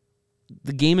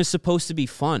the game is supposed to be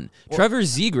fun. Well, Trevor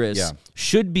Zegras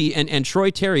should be, and Troy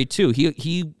Terry too.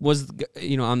 He was,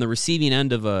 on the receiving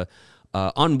end of a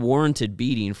unwarranted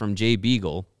beating from Jay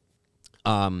Beagle.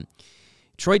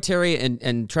 Troy Terry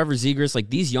and Trevor Zegras,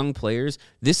 like these young players,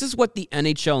 this is what the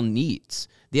NHL needs.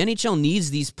 The NHL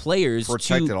needs these players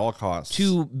protected at all costs,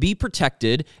 to be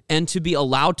protected and to be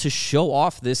allowed to show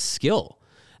off this skill.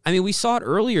 I mean, we saw it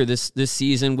earlier this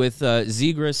season with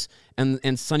Zegras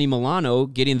and Sonny Milano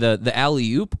getting the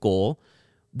alley-oop goal.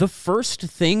 The first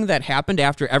thing that happened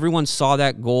after everyone saw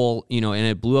that goal, and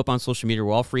it blew up on social media,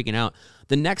 we're all freaking out.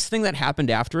 The next thing that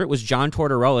happened after it was John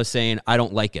Tortorella saying, "I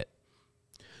don't like it."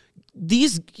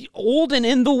 These old and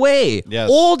in the way. Yes.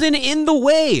 Old and in the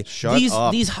way. Shut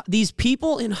up. These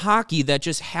people in hockey that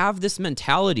just have this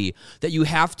mentality that you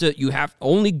have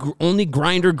only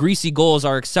grinder greasy goals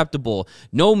are acceptable.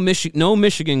 No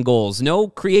Michigan goals, no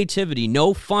creativity,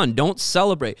 no fun. Don't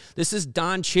celebrate. This is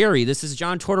Don Cherry. This is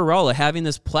John Tortorella having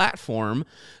this platform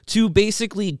to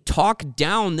basically talk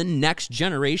down the next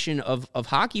generation of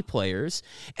hockey players.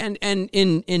 And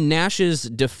in Nash's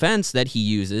defense that he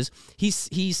uses, he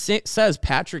says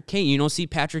Patrick Kane. You don't see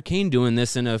Patrick Kane doing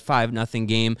this in a 5-0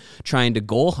 game trying to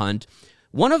goal hunt.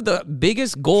 One of the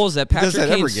biggest goals that Patrick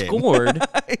Kane scored.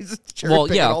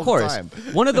 Well, yeah, of course.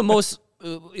 One of the most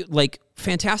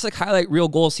fantastic highlight reel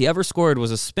goals he ever scored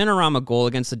was a spinorama goal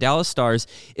against the Dallas Stars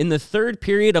in the third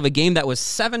period of a game that was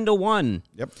 7-1.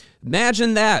 Yep.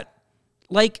 Imagine that.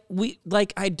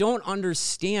 I don't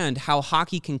understand how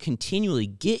hockey can continually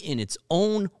get in its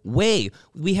own way.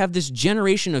 We have this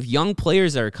generation of young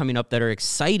players that are coming up that are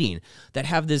exciting, that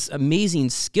have this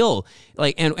amazing skill.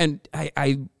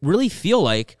 I really feel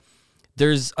like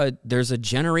there's a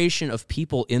generation of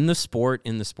people in the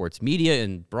sports media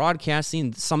and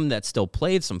broadcasting, some that still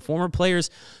played, some former players.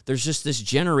 There's just this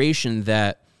generation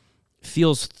that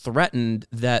feels threatened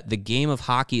that the game of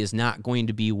hockey is not going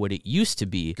to be what it used to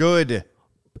be. Good.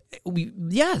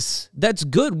 Yes, that's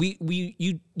good.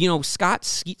 Scott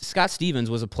Stevens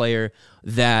was a player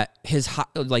that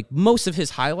most of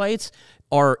his highlights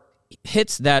are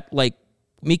hits that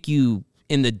make you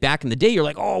in the day you're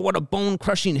like, oh, what a bone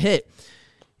crushing hit.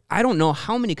 I don't know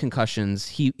how many concussions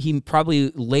he probably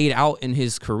laid out in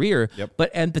his career,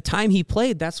 but at the time he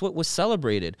played, that's what was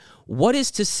celebrated. What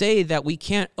is to say that we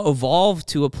can't evolve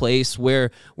to a place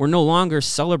where we're no longer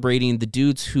celebrating the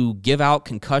dudes who give out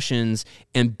concussions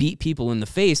and beat people in the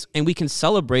face, and we can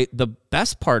celebrate the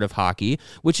best part of hockey,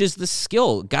 which is the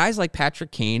skill. Guys like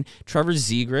Patrick Kane, Trevor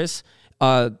Zegras,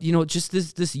 just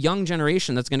this young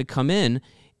generation that's going to come in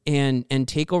and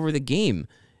take over the game.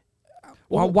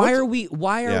 Well, why are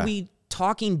we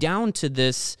talking down to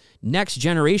this next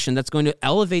generation that's going to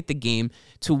elevate the game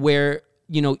to where,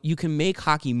 you can make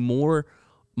hockey more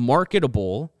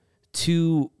marketable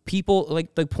to people,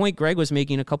 like the point Greg was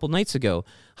making a couple nights ago?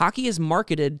 Hockey is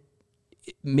marketed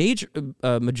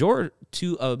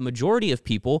to a majority of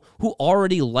people who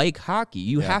already like hockey.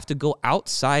 You have to go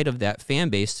outside of that fan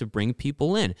base to bring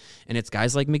people in. And it's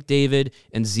guys like McDavid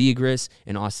and Zegras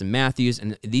and Austin Matthews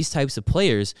and these types of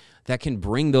players that can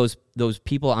bring those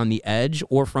people on the edge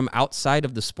or from outside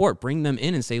of the sport, bring them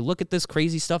in and say, look at this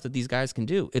crazy stuff that these guys can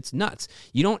do. It's nuts.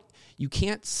 You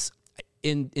can't,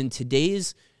 in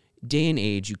today's day and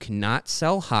age, you cannot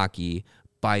sell hockey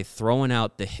by throwing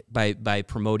out by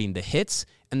promoting the hits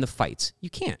and the fights. You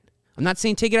can't. I'm not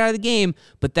saying take it out of the game,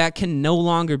 but that can no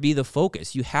longer be the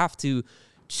focus. You have to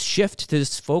shift to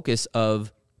this focus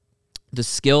of the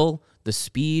skill, the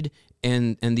speed,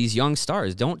 and these young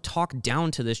stars. Don't talk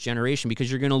down to this generation because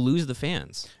you're going to lose the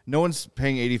fans. No one's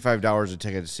paying $85 a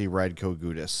ticket to see Radko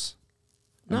Gudas.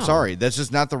 I'm No. sorry. That's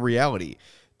just not the reality.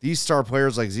 These star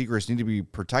players like Zegras need to be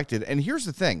protected. And here's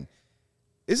the thing.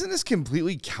 Isn't this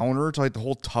completely counter to like the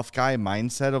whole tough guy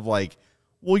mindset of like,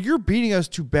 well, you're beating us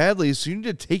too badly, so you need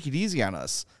to take it easy on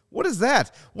us? What is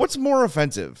that? What's more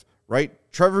offensive, right?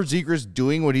 Trevor Zegras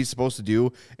doing what he's supposed to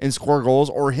do and score goals,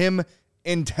 or him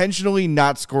intentionally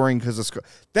not scoring because of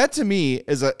that to me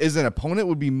as an opponent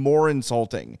would be more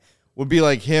insulting. Would be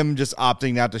like him just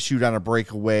opting not to shoot on a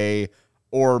breakaway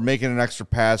or making an extra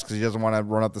pass because he doesn't want to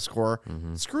run up the score.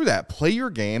 Screw that. Play your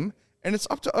game. And it's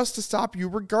up to us to stop you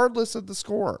regardless of the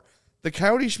score. The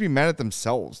Coyotes should be mad at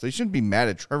themselves. They shouldn't be mad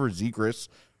at Trevor Zegras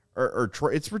or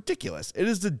Troy. It's ridiculous. It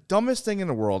is the dumbest thing in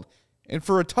the world. And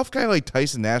for a tough guy like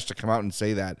Tyson Nash to come out and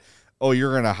say that, oh,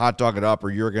 you're going to hot dog it up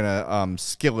or you're going to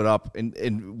skill it up,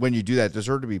 and when you do that,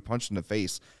 deserve to be punched in the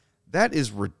face, that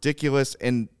is ridiculous.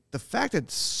 And the fact that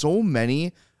so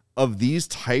many of these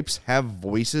types have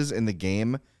voices in the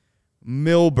game,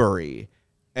 Milbury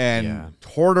and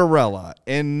Tortorella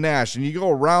and Nash, and you go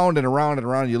around and around and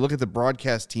around, and you look at the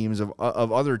broadcast teams of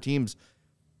other teams.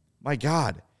 My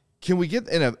God, can we get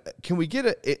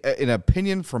an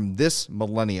opinion from this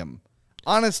millennium?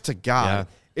 Honest to God,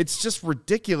 it's just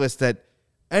ridiculous that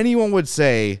anyone would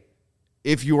say,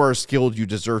 if you are skilled, you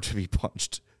deserve to be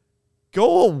punched.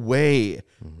 Go away.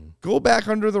 Go back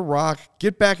under the rock,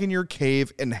 get back in your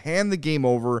cave, and hand the game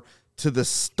over to the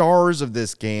stars of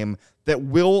this game that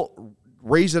will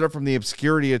raise it up from the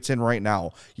obscurity it's in right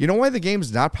now. You know why the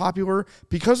game's not popular?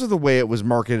 Because of the way it was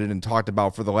marketed and talked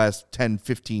about for the last 10,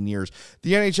 15 years.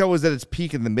 The NHL was at its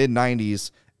peak in the mid-90s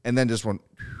and then just went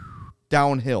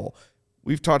downhill.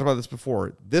 We've talked about this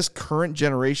before. This current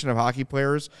generation of hockey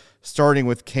players, starting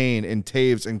with Kane and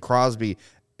Toews and Crosby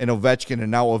and Ovechkin, and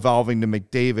now evolving to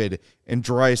McDavid and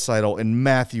Draisaitl and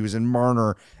Matthews and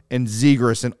Marner and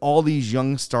Zegras and all these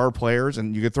young star players,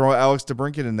 and you could throw Alex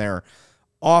DeBrincat in there.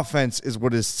 Offense is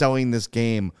what is selling this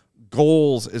game.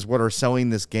 Goals is what are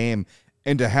selling this game.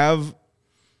 And to have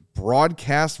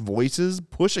broadcast voices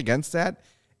push against that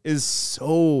is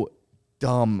so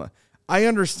dumb. I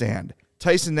understand.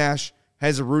 Tyson Nash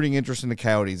has a rooting interest in the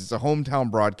Coyotes. It's a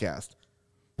hometown broadcast.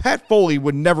 Pat Foley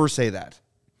would never say that.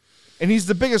 And he's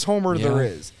the biggest homer there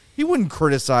is. He wouldn't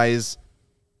criticize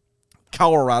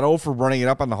Colorado for running it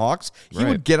up on the Hawks. He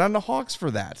would get on the Hawks for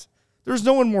that. There's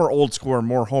no one more old school or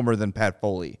more homer than Pat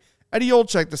Foley. Eddie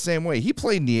Olczyk the same way. He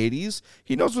played in the 80s.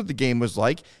 He knows what the game was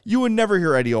like. You would never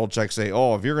hear Eddie Olczyk say,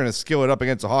 oh, if you're going to skill it up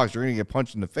against the Hawks, you're going to get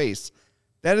punched in the face.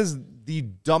 That is the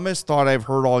dumbest thought I've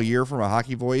heard all year from a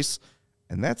hockey voice,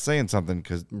 and that's saying something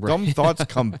because dumb thoughts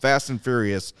come fast and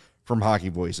furious from hockey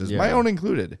voices, my own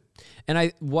included.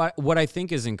 And what I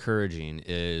think is encouraging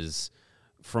is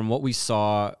from what we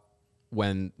saw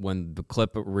when the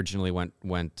clip originally went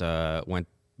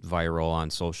viral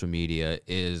on social media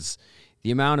is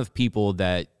the amount of people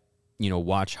that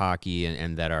watch hockey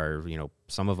and that are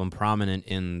some of them prominent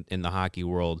in the hockey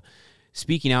world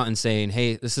speaking out and saying,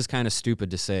 hey, this is kind of stupid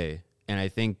to say. And I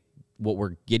think what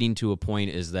we're getting to a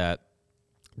point is that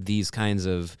these kinds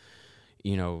of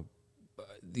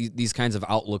these kinds of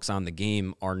outlooks on the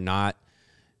game are not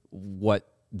what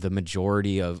the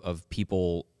majority of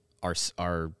people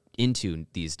are into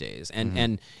these days.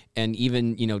 And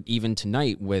even, even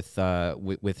tonight with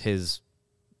his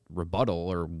rebuttal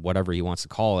or whatever he wants to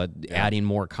call it, adding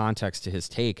more context to his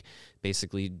take,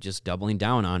 basically just doubling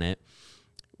down on it.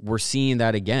 We're seeing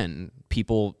that again.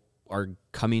 People are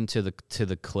coming to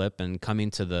the clip and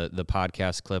coming to the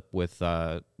podcast clip with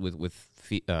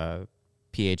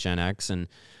PHNX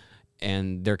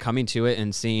and they're coming to it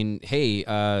and saying,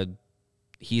 hey,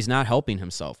 he's not helping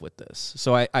himself with this.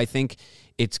 So I think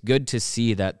it's good to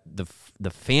see that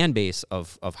the fan base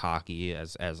of hockey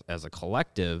as a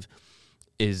collective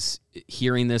is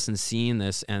hearing this and seeing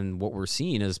this, and what we're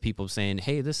seeing is people saying,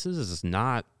 hey, this isn't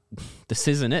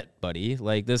it, buddy.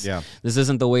 Like this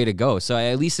isn't the way to go. So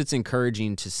at least it's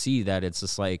encouraging to see that it's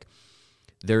just like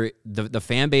the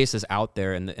fan base is out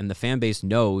there, and the fan base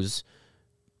knows,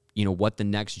 what the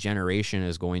next generation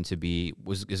is going to be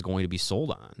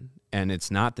sold on. And it's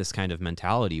not this kind of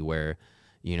mentality where,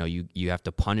 you have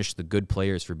to punish the good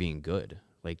players for being good.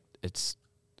 Like it's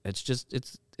a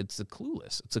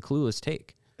clueless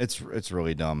take. It's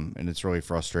really dumb, and it's really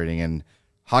frustrating. And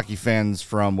hockey fans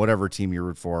from whatever team you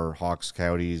root for, Hawks,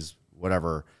 Coyotes,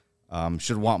 whatever,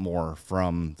 should want more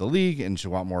from the league and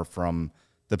should want more from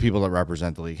the people that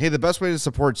represent the league. Hey, the best way to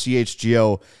support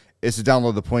CHGO is to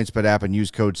download the PointsBet app and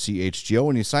use code CHGO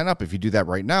when you sign up. If you do that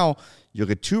right now, you'll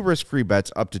get 2 risk-free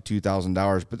bets up to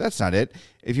 $2,000. But that's not it.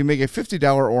 If you make a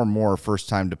 $50 or more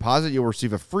first-time deposit, you'll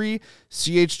receive a free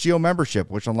CHGO membership,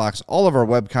 which unlocks all of our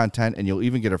web content, and you'll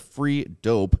even get a free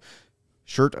dope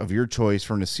shirt of your choice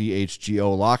from the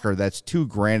CHGO locker. That's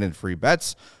 $2,000 in free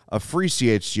bets, a free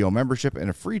CHGO membership, and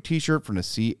a free t-shirt from the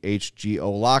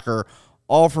CHGO locker,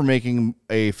 all for making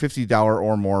a $50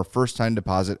 or more first-time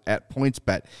deposit at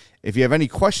PointsBet. If you have any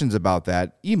questions about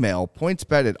that, email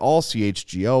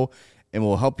pointsbet@allchgo, and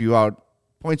we'll help you out.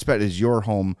 PointsBet is your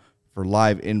home for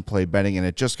live in-play betting, and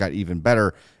it just got even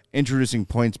better. Introducing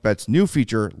PointsBet's new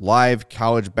feature, live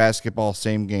college basketball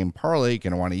same-game parlay. You're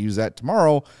going to want to use that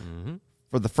tomorrow.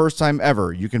 For the first time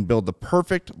ever, you can build the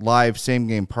perfect live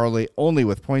same-game parlay only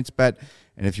with PointsBet.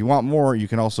 And if you want more, you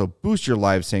can also boost your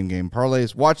live same-game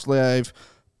parlays, watch live,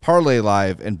 parlay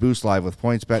live, and boost live with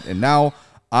PointsBet. And now,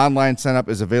 online sign-up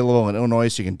is available in Illinois,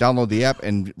 so you can download the app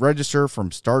and register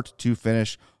from start to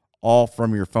finish, all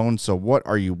from your phone. So what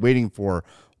are you waiting for?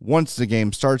 Once the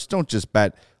game starts, don't just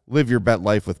bet. Live your bet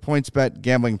life with PointsBet.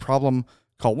 Gambling problem?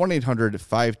 Call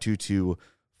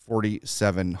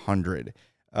 1-800-522-4700.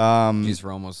 Jeez,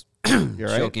 we're almost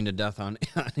choking to death on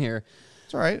here.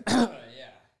 It's all right.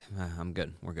 I'm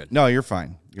good. We're good. No, you're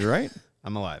fine. You're right.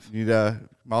 I'm alive. You need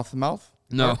mouth-to-mouth?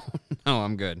 No, no,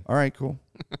 I'm good. All right, cool.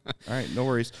 All right, no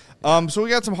worries. So we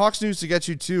got some Hawks news to get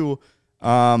you to.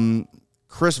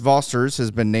 Chris Vosters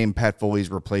has been named Pat Foley's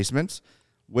replacement,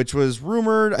 which was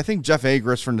rumored. I think Jeff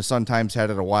Agris from the Sun-Times had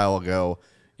it a while ago.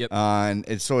 Yep.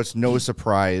 And so it's no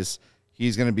surprise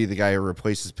he's going to be the guy who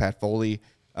replaces Pat Foley.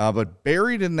 But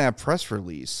buried in that press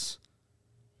release,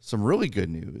 some really good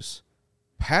news.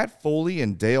 Pat Foley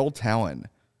and Dale Talon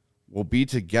will be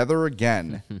together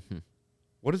again.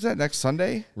 What is that, next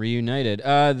Sunday? Reunited.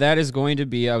 That is going to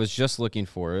be, I was just looking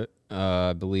for it.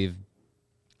 I believe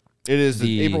it is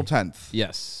April 10th.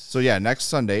 Yes. So, yeah, next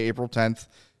Sunday, April 10th,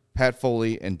 Pat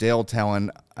Foley and Dale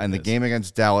Talon and the game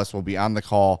against Dallas will be on the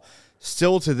call.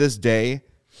 Still to this day,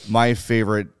 my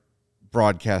favorite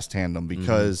broadcast tandem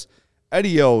because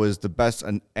Eddie O is the best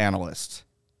analyst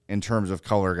in terms of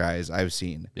color guys I've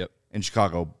seen in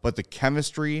Chicago. But the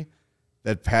chemistry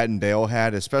that Pat and Dale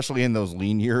had, especially in those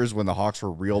lean years when the Hawks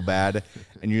were real bad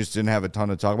and you just didn't have a ton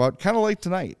to talk about, kind of like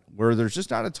tonight, where there's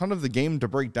just not a ton of the game to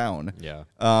break down. Yeah.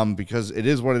 Because it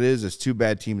is what it is. It's two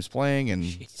bad teams playing,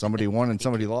 and somebody won and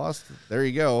somebody lost. There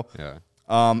you go. Yeah.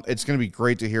 It's going to be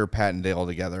great to hear Pat and Dale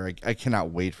together. I cannot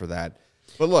wait for that.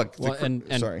 But look,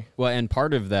 and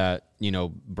part of that,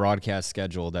 broadcast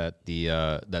schedule that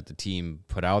the team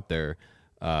put out there,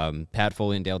 Pat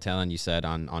Foley and Dale Talon, you said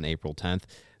on April 10th.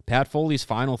 Pat Foley's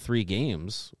final 3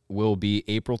 games will be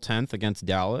April 10th against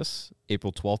Dallas,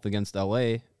 April 12th against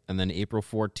LA, and then April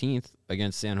 14th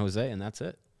against San Jose, and that's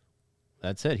it.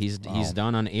 That's it. He's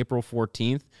done on April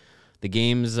 14th. The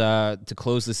games to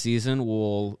close the season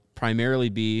will primarily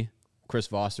be Chris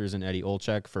Vosters and Eddie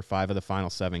Olczyk for 5 of the final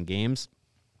 7 games.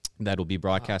 That will be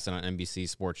broadcasted on NBC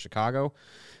Sports Chicago.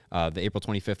 The April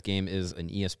 25th game is an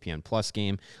ESPN Plus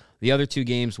game. The other 2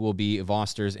 games will be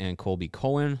Vosters and Colby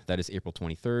Cohen. That is April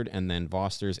 23rd. And then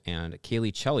Vosters and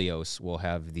Kaylee Chelios will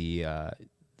have the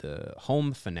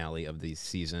home finale of the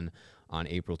season on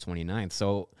April 29th.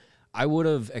 So I would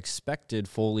have expected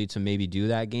Foley to maybe do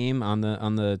that game on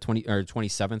the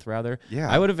 27th rather. Yeah.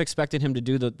 I would have expected him to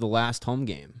do the last home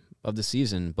game. of the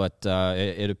season. But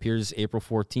it appears April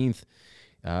 14th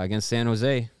against San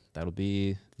Jose. That'll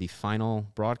be the final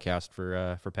broadcast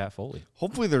for Pat Foley.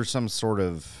 Hopefully there's some sort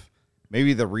of,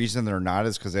 maybe the reason they're not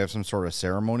is because they have some sort of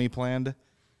ceremony planned.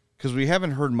 Because we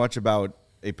haven't heard much about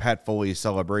a Pat Foley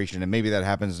celebration, and maybe that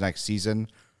happens next season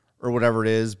or whatever it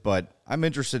is. But I'm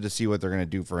interested to see what they're going to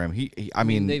do for him. I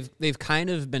mean, they've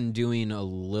kind of been doing a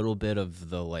little bit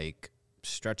of the like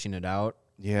stretching it out.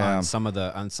 Yeah. On some of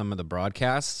the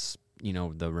broadcasts,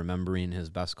 the remembering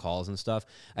his best calls and stuff.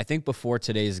 I think before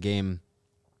today's game,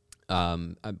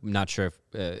 I'm not sure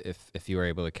if you were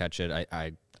able to catch it.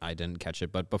 I didn't catch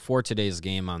it, but before today's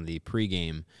game on the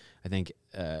pregame, I think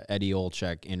Eddie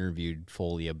Olczyk interviewed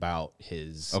Foley about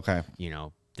his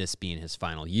this being his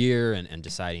final year and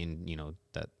deciding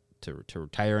that to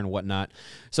retire and whatnot.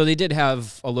 So they did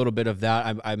have a little bit of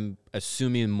that. I'm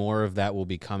assuming more of that will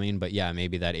be coming, but yeah,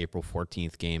 maybe that April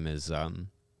 14th game is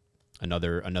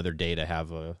another day to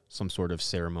have some sort of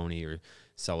ceremony or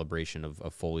celebration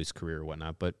of Foley's career or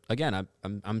whatnot. But again,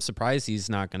 I'm surprised he's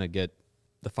not going to get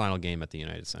the final game at the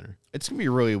United Center. It's going to be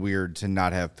really weird to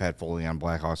not have Pat Foley on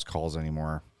Blackhawks calls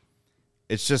anymore.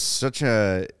 It's just such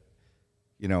a,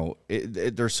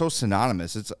 they're so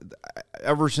synonymous. It's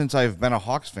ever since I've been a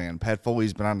Hawks fan, Pat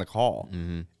Foley's been on the call.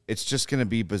 Mm-hmm. It's just going to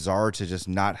be bizarre to just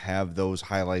not have those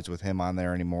highlights with him on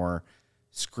there anymore,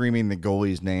 screaming the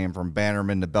goalie's name from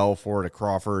Bannerman to Belfour to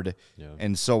Crawford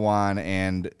and so on.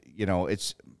 And,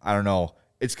 I don't know.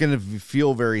 It's going to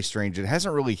feel very strange. It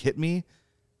hasn't really hit me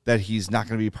that he's not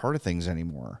going to be part of things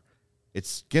anymore.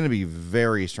 It's going to be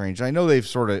very strange. I know they've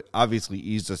sort of obviously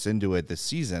eased us into it this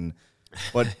season,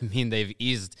 but I mean, they've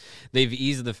eased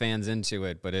the fans into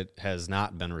it, but it has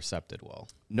not been received well.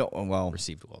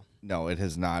 No, it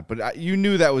has not. But you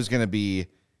knew that was going to be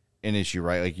an issue,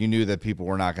 right? Like you knew that people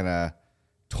were not going to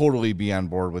totally be on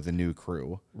board with the new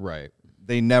crew. Right.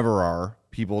 They never are.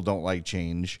 People don't like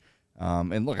change.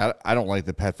 And look, I don't like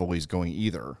that Pat Foley's going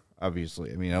either,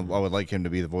 obviously. I mean, I would like him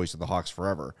to be the voice of the Hawks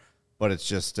forever. But it's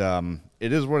just,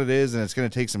 it is what it is, and it's going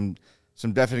to take some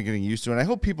definite getting used to. And I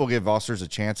hope people give Vosters a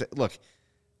chance. Look,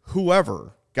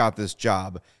 whoever got this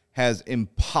job has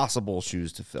impossible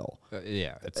shoes to fill.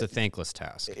 It's a thankless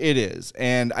task. It is.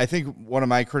 And I think one of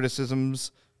my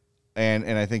criticisms, and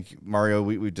I think, Mario,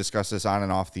 we discussed this on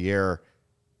and off the air,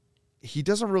 he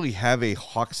doesn't really have a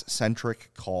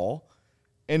Hawks-centric call.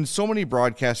 And so many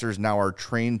broadcasters now are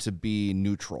trained to be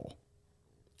neutral,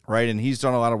 right? And he's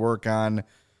done a lot of work on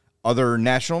other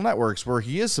national networks where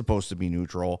he is supposed to be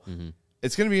neutral. Mm-hmm.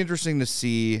 It's going to be interesting to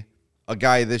see a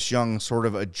guy this young sort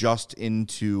of adjust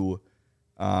into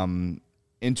a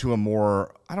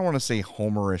more, I don't want to say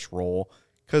homerish role,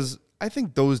 because I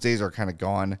think those days are kind of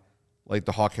gone, like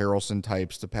the Hawk Harrelson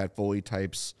types, the Pat Foley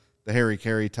types, the Harry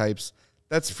Carey types.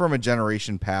 That's from a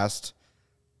generation past.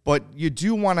 But you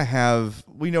do want to have,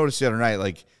 we noticed the other night,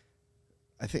 like,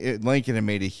 I think Lincoln had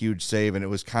made a huge save, and it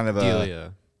was kind of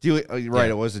Delia. Right,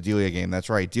 it was a Delia game. That's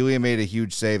right. Delia made a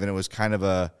huge save, and it was kind of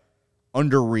a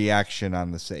underreaction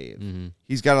on the save. Mm-hmm.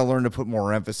 He's got to learn to put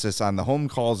more emphasis on the home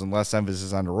calls and less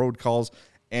emphasis on the road calls,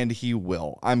 and he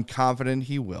will. I'm confident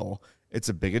he will. It's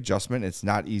a big adjustment. It's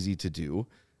not easy to do.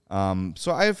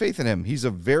 So I have faith in him. He's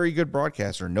a very good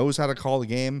broadcaster, knows how to call the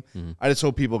game. Mm-hmm. I just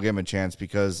hope people give him a chance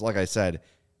because, like I said,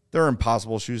 they're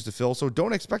impossible shoes to fill, so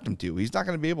don't expect him to. He's not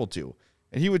going to be able to.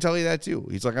 And he would tell you that, too.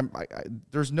 He's like,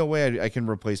 there's no way I can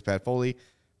replace Pat Foley,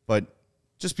 but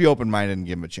just be open-minded and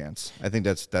give him a chance. I think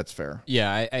that's fair.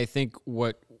 Yeah, I think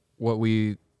what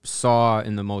we saw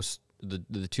in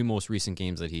the two most recent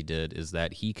games that he did is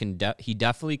that he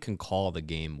definitely can call the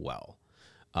game well.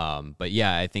 But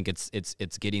yeah, I think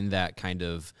it's getting that kind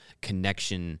of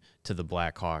connection to the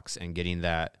Blackhawks and getting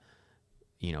that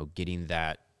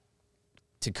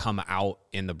to come out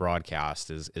in the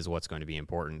broadcast is what's going to be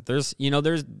important. There's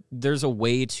a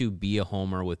way to be a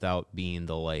homer without being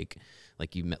the like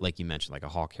you mentioned, like a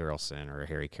Hawk Harrelson or a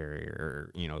Harry Carey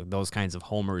or those kinds of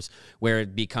homers where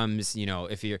it becomes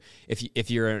if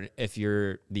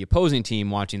you're the opposing team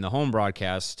watching the home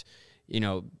broadcast,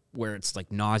 where it's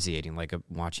like nauseating, like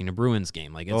watching a Bruins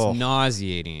game, like it's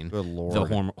nauseating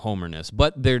the homerness.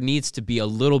 But there needs to be a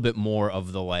little bit more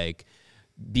of the like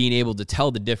being able to tell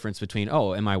the difference between,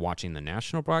 am I watching the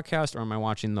national broadcast or am I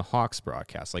watching the Hawks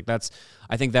broadcast? Like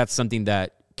I think that's something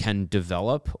that can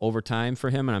develop over time for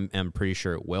him, and I'm pretty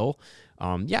sure it will.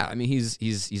 I mean he's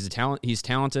a talent. He's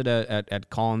talented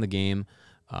at calling the game.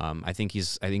 I think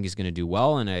he's going to do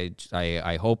well, and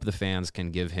I hope the fans can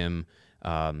give him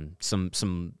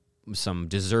some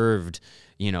deserved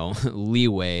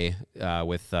leeway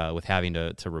with having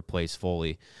to replace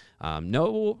Foley.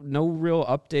 No real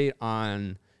update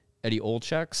on Eddie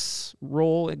Olczyk's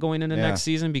role going into next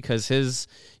season, because his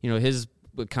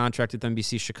contract with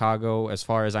NBC Chicago, as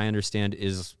far as I understand,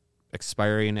 is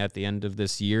expiring at the end of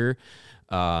this year.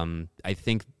 I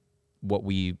think what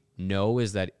we know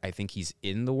is that I think he's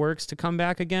in the works to come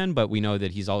back again, but we know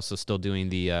that he's also still doing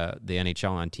the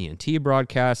NHL on TNT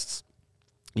broadcasts.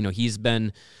 He's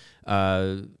been,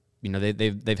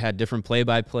 they've had different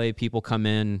play-by-play people come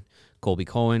in. Colby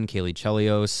Cohen, Kaylee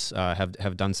Chelios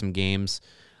have done some games.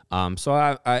 So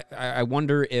I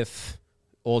wonder if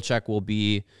Olczyk will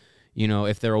be,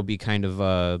 if there will be kind of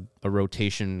a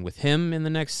rotation with him in the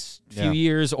next few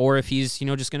years, or if he's,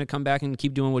 just going to come back and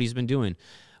keep doing what he's been doing.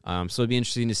 So it'd be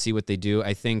interesting to see what they do.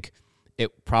 I think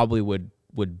it probably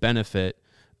would benefit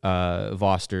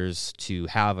Vosters to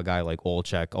have a guy like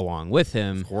Olczyk along with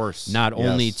him, of course, not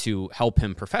only to help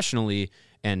him professionally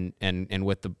and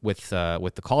with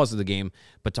the calls of the game,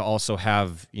 but to also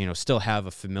have, still have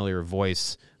a familiar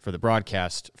voice for the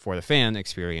broadcast, for the fan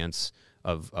experience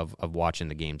of watching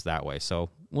the games that way. So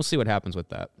we'll see what happens with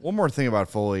that. One more thing about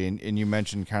Foley, and you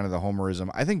mentioned kind of the homerism.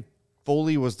 I think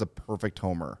Foley was the perfect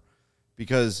homer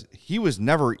because he was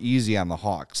never easy on the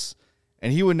Hawks,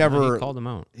 and he would never he called them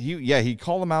out. He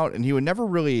called them out, and he would never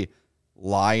really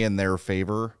lie in their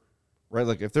favor, right?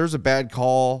 Like if there's a bad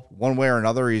call one way or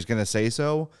another, he's going to say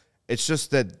so. It's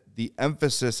just that the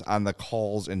emphasis on the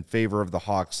calls in favor of the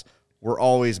Hawks were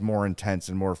always more intense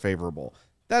and more favorable.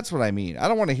 That's what I mean. I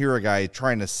don't want to hear a guy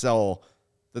trying to sell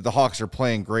that the Hawks are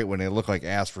playing great when they look like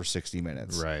ass for 60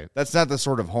 minutes. Right. That's not the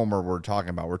sort of homer we're talking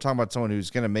about. We're talking about someone who's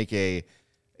going to make a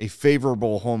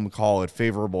favorable home call at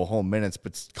favorable home minutes,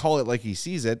 but call it like he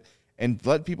sees it and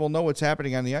let people know what's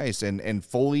happening on the ice. And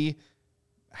Foley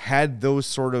had those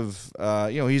sort of,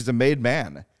 he's the made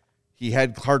man. He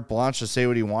had carte blanche to say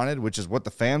what he wanted, which is what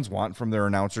the fans want from their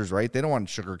announcers, right? They don't want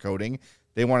sugarcoating.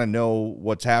 They want to know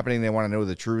what's happening. They want to know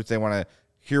the truth. They want to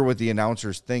hear what the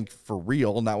announcers think for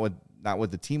real, not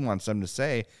what the team wants them to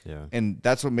say. Yeah. And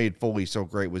that's what made Foley so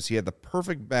great, was he had the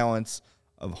perfect balance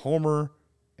of homer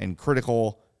and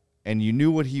critical, and you knew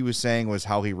what he was saying was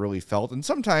how he really felt. And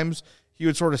sometimes he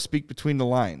would sort of speak between the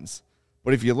lines.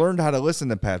 But if you learned how to listen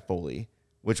to Pat Foley,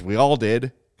 which we all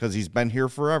did because he's been here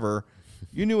forever,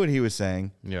 you knew what he was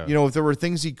saying. Yeah. If there were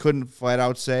things he couldn't flat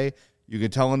out say, you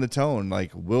could tell in the tone,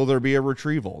 like, will there be a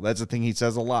retrieval? That's a thing he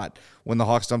says a lot when the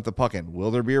Hawks dump the puck in.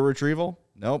 Will there be a retrieval?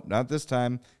 Nope, not this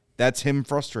time. That's him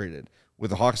frustrated with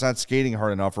the Hawks not skating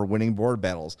hard enough or winning board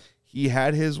battles. He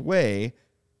had his way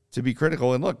to be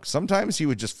critical. And look, sometimes he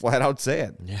would just flat out say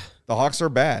it. Yeah. The Hawks are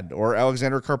bad, or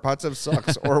Alexander Karpatsev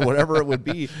sucks, or whatever it would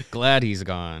be. Glad he's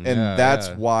gone. And that's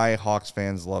why Hawks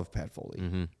fans love Pat Foley.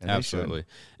 Mm-hmm. And absolutely.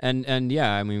 And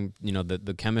yeah, I mean,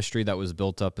 the chemistry that was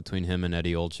built up between him and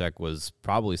Eddie Olczyk was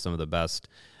probably some of the best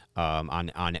on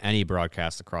any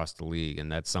broadcast across the league. And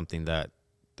that's something that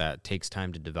takes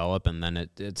time to develop. And then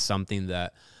it's something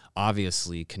that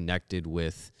obviously connected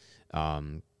with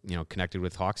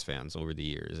Hawks fans over the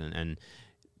years. And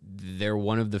they're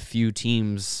one of the few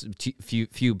teams,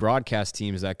 few broadcast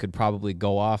teams that could probably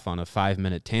go off on a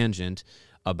 5-minute tangent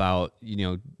about,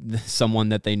 someone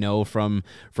that they know from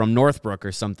Northbrook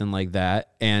or something like that.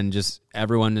 And just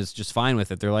everyone is just fine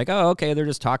with it. They're like, oh, okay, they're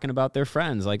just talking about their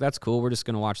friends. Like, that's cool. We're just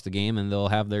going to watch the game, and they'll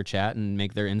have their chat and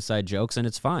make their inside jokes, and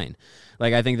it's fine.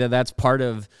 Like, I think that's part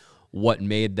of what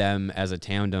made them as a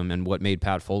tandem, and what made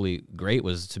Pat Foley great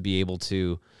was to be able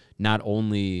to not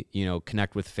only,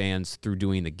 connect with fans through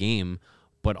doing the game,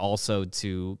 but also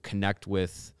to connect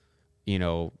with,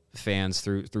 fans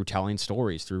through telling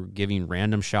stories, through giving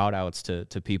random shout outs to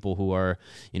people who are,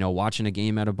 watching a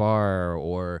game at a bar,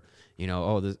 or,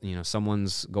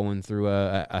 someone's going through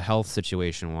a health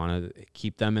situation, want to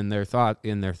keep them in their thoughts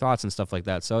and stuff like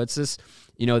that. So it's this,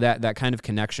 that kind of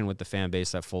connection with the fan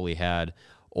base that Foley had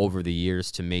over the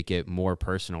years to make it more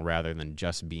personal rather than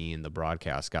just being the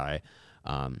broadcast guy.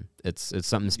 It's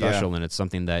something special, and it's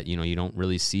something that you don't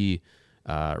really see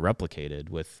replicated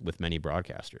with many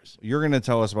broadcasters. You're going to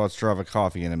tell us about Strava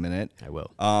Coffee in a minute. I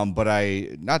will. But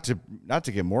I not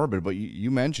to get morbid, but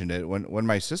you mentioned it when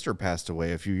my sister passed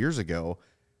away a few years ago.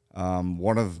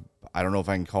 One of, I don't know if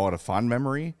I can call it a fond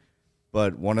memory,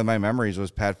 but one of my memories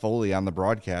was Pat Foley on the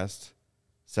broadcast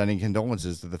sending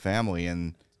condolences to the family,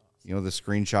 and the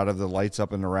screenshot of the lights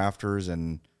up in the rafters,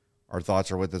 and our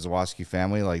thoughts are with the Zawoski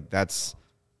family. Like, that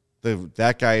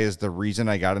guy is the reason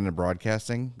I got into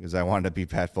broadcasting, because I wanted to be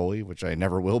Pat Foley, which I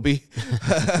never will be.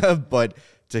 But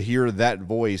to hear that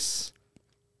voice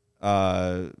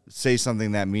say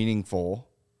something that meaningful,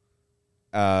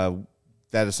 that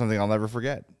is something I'll never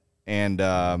forget. And,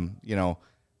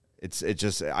 it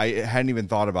just, I hadn't even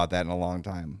thought about that in a long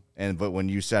time. But when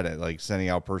you said it, like sending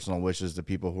out personal wishes to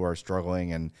people who are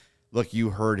struggling, and look,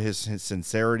 you heard his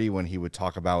sincerity when he would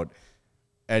talk about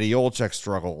Eddie Olczyk's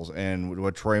struggles and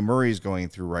what Troy Murray's going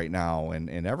through right now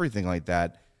and everything like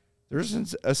that.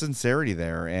 There's a sincerity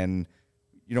there. And,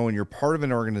 you know, when you're part of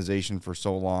an organization for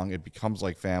so long, it becomes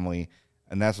like family,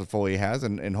 and that's what Foley has.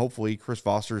 And hopefully Chris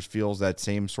Foster's feels that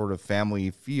same sort of family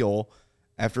feel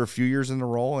after a few years in the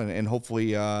role, and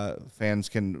hopefully fans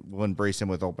will embrace him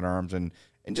with open arms and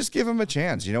just give him a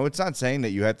chance. You know, it's not saying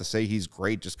that you have to say he's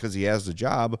great just because he has the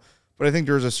job, but I think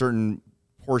there's a certain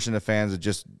portion of fans that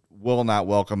just will not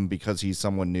welcome because he's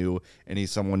someone new and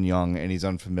he's someone young and he's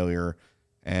unfamiliar,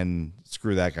 and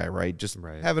screw that guy, right? Just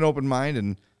have an open mind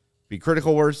and be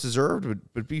critical where it's deserved,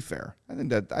 but be fair.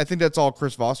 I think that's all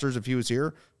Chris Foster's, if he was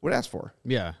here, would ask for.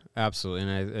 Yeah, absolutely.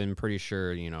 And I'm pretty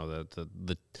sure, you know,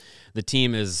 that the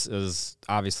team is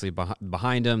obviously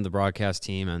behind him, the broadcast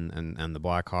team and the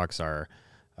Blackhawks are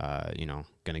you know,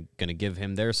 gonna give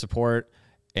him their support.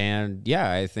 And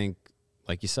yeah, I think,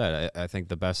 like you said, I think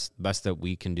the best that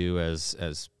we can do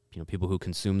as you know, people who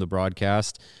consume the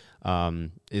broadcast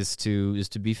is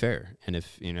to be fair. And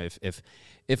if you know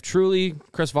if truly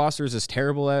Chris Foster is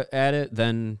terrible at it,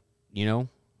 then, you know,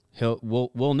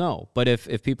 we'll know. But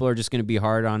if people are just going to be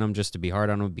hard on him just to be hard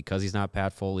on him because he's not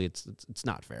Pat Foley, it's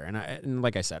not fair. And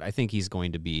like I said, I think he's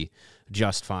going to be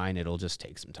just fine. It'll just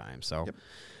take some time. So. Yep.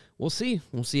 We'll see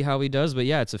how he does, but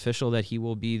yeah, it's official that he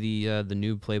will be the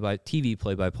new TV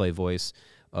play-by-play voice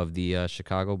of the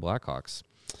Chicago Blackhawks.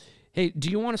 Hey, do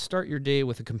you want to start your day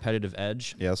with a competitive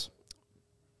edge? Yes.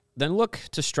 Then look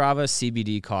to Strava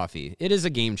CBD coffee. It is a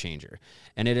game changer,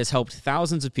 and it has helped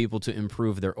thousands of people to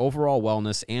improve their overall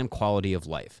wellness and quality of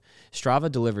life.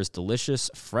 Strava delivers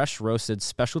delicious, fresh roasted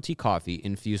specialty coffee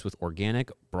infused with organic,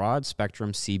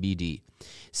 broad-spectrum CBD.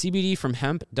 CBD from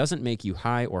hemp doesn't make you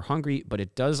high or hungry, but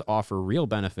it does offer real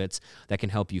benefits that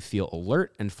can help you feel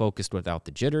alert and focused without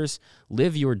the jitters,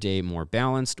 live your day more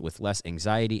balanced with less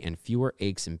anxiety and fewer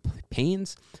aches and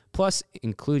pains. Plus,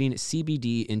 including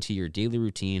CBD into your daily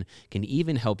routine can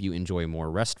even help you enjoy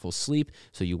more restful sleep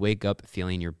so you wake up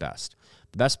feeling your best.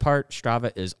 The best part,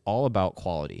 Strava is all about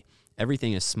quality.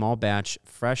 Everything is small batch,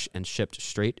 fresh, and shipped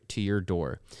straight to your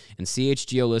door. And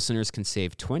CHGO listeners can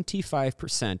save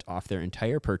 25% off their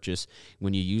entire purchase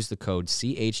when you use the code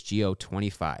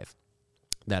CHGO25.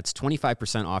 That's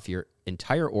 25% off your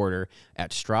entire order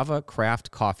at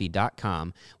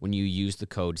StravaCraftCoffee.com when you use the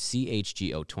code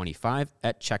CHGO25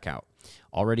 at checkout.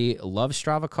 Already love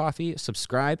Strava Coffee?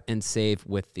 Subscribe and save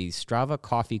with the Strava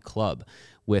Coffee Club.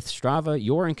 With Strava,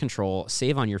 you're in control.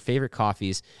 Save on your favorite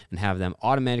coffees and have them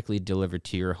automatically delivered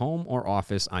to your home or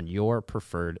office on your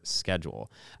preferred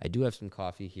schedule. I do have some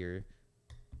coffee here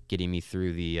getting me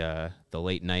through the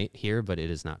late night here, but it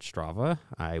is not Strava.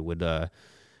 I would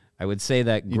say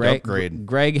that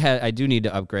Greg I do need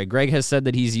to upgrade. Greg has said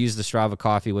that he's used the Strava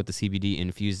coffee with the CBD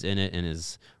infused in it and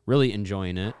is really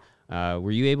enjoying it.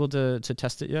 Were you able to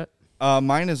test it yet?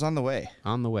 Mine is on the way.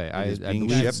 On the way. It is being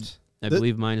shipped. I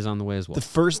believe mine is on the way as well. The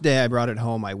first day I brought it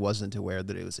home, I wasn't aware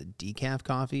that it was a decaf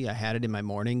coffee. I had it in my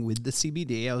morning with the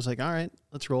CBD. I was like, all right,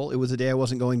 let's roll. It was a day I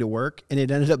wasn't going to work, and it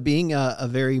ended up being a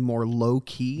very more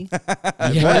low-key than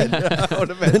I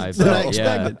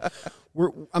expected.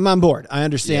 I'm on board. I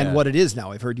understand what it is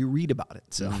now. I've heard you read about it.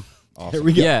 So awesome. Here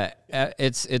we go. Yeah,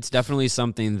 it's definitely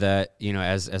something that, you know,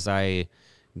 as I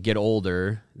get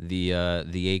older, the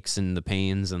aches and the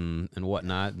pains and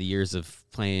whatnot, the years of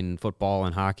playing football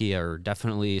and hockey are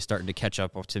definitely starting to catch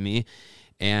up to me.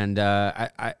 And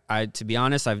I to be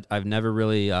honest, I've never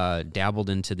really dabbled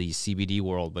into the CBD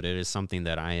world, but it is something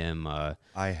that I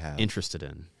have interested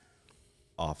in.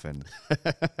 Often.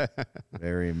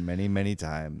 Very many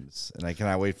times. And I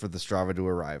cannot wait for the Strava to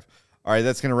arrive. All right,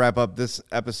 that's going to wrap up this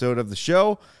episode of the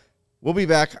show. We'll be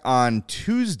back on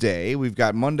Tuesday. We've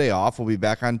got Monday off. We'll be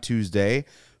back on Tuesday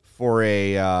for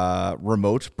a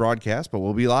remote broadcast, but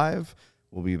we'll be live.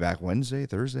 We'll be back Wednesday,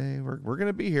 Thursday. We're going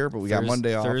to be here, but we got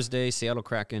Monday off. Thursday, Seattle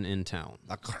Kraken in town.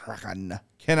 The Kraken.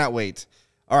 Cannot wait.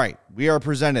 All right, we are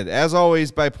presented, as always,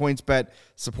 by PointsBet.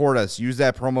 Support us. Use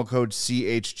that promo code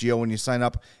CHGO when you sign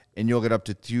up, and you'll get up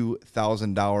to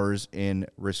 $2,000 in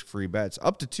risk-free bets.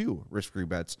 Up to 2 risk-free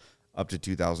bets, up to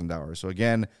 $2,000. So,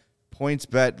 again,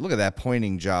 PointsBet. Look at that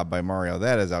pointing job by Mario.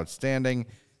 That is outstanding.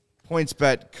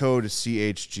 PointsBet, code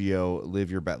CHGO.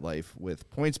 Live your bet life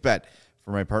with PointsBet.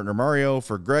 For my partner Mario,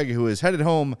 for Greg, who is headed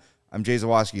home, I'm Jay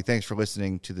Zawoski. Thanks for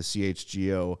listening to the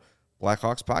CHGO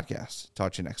Blackhawks podcast.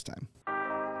 Talk to you next time.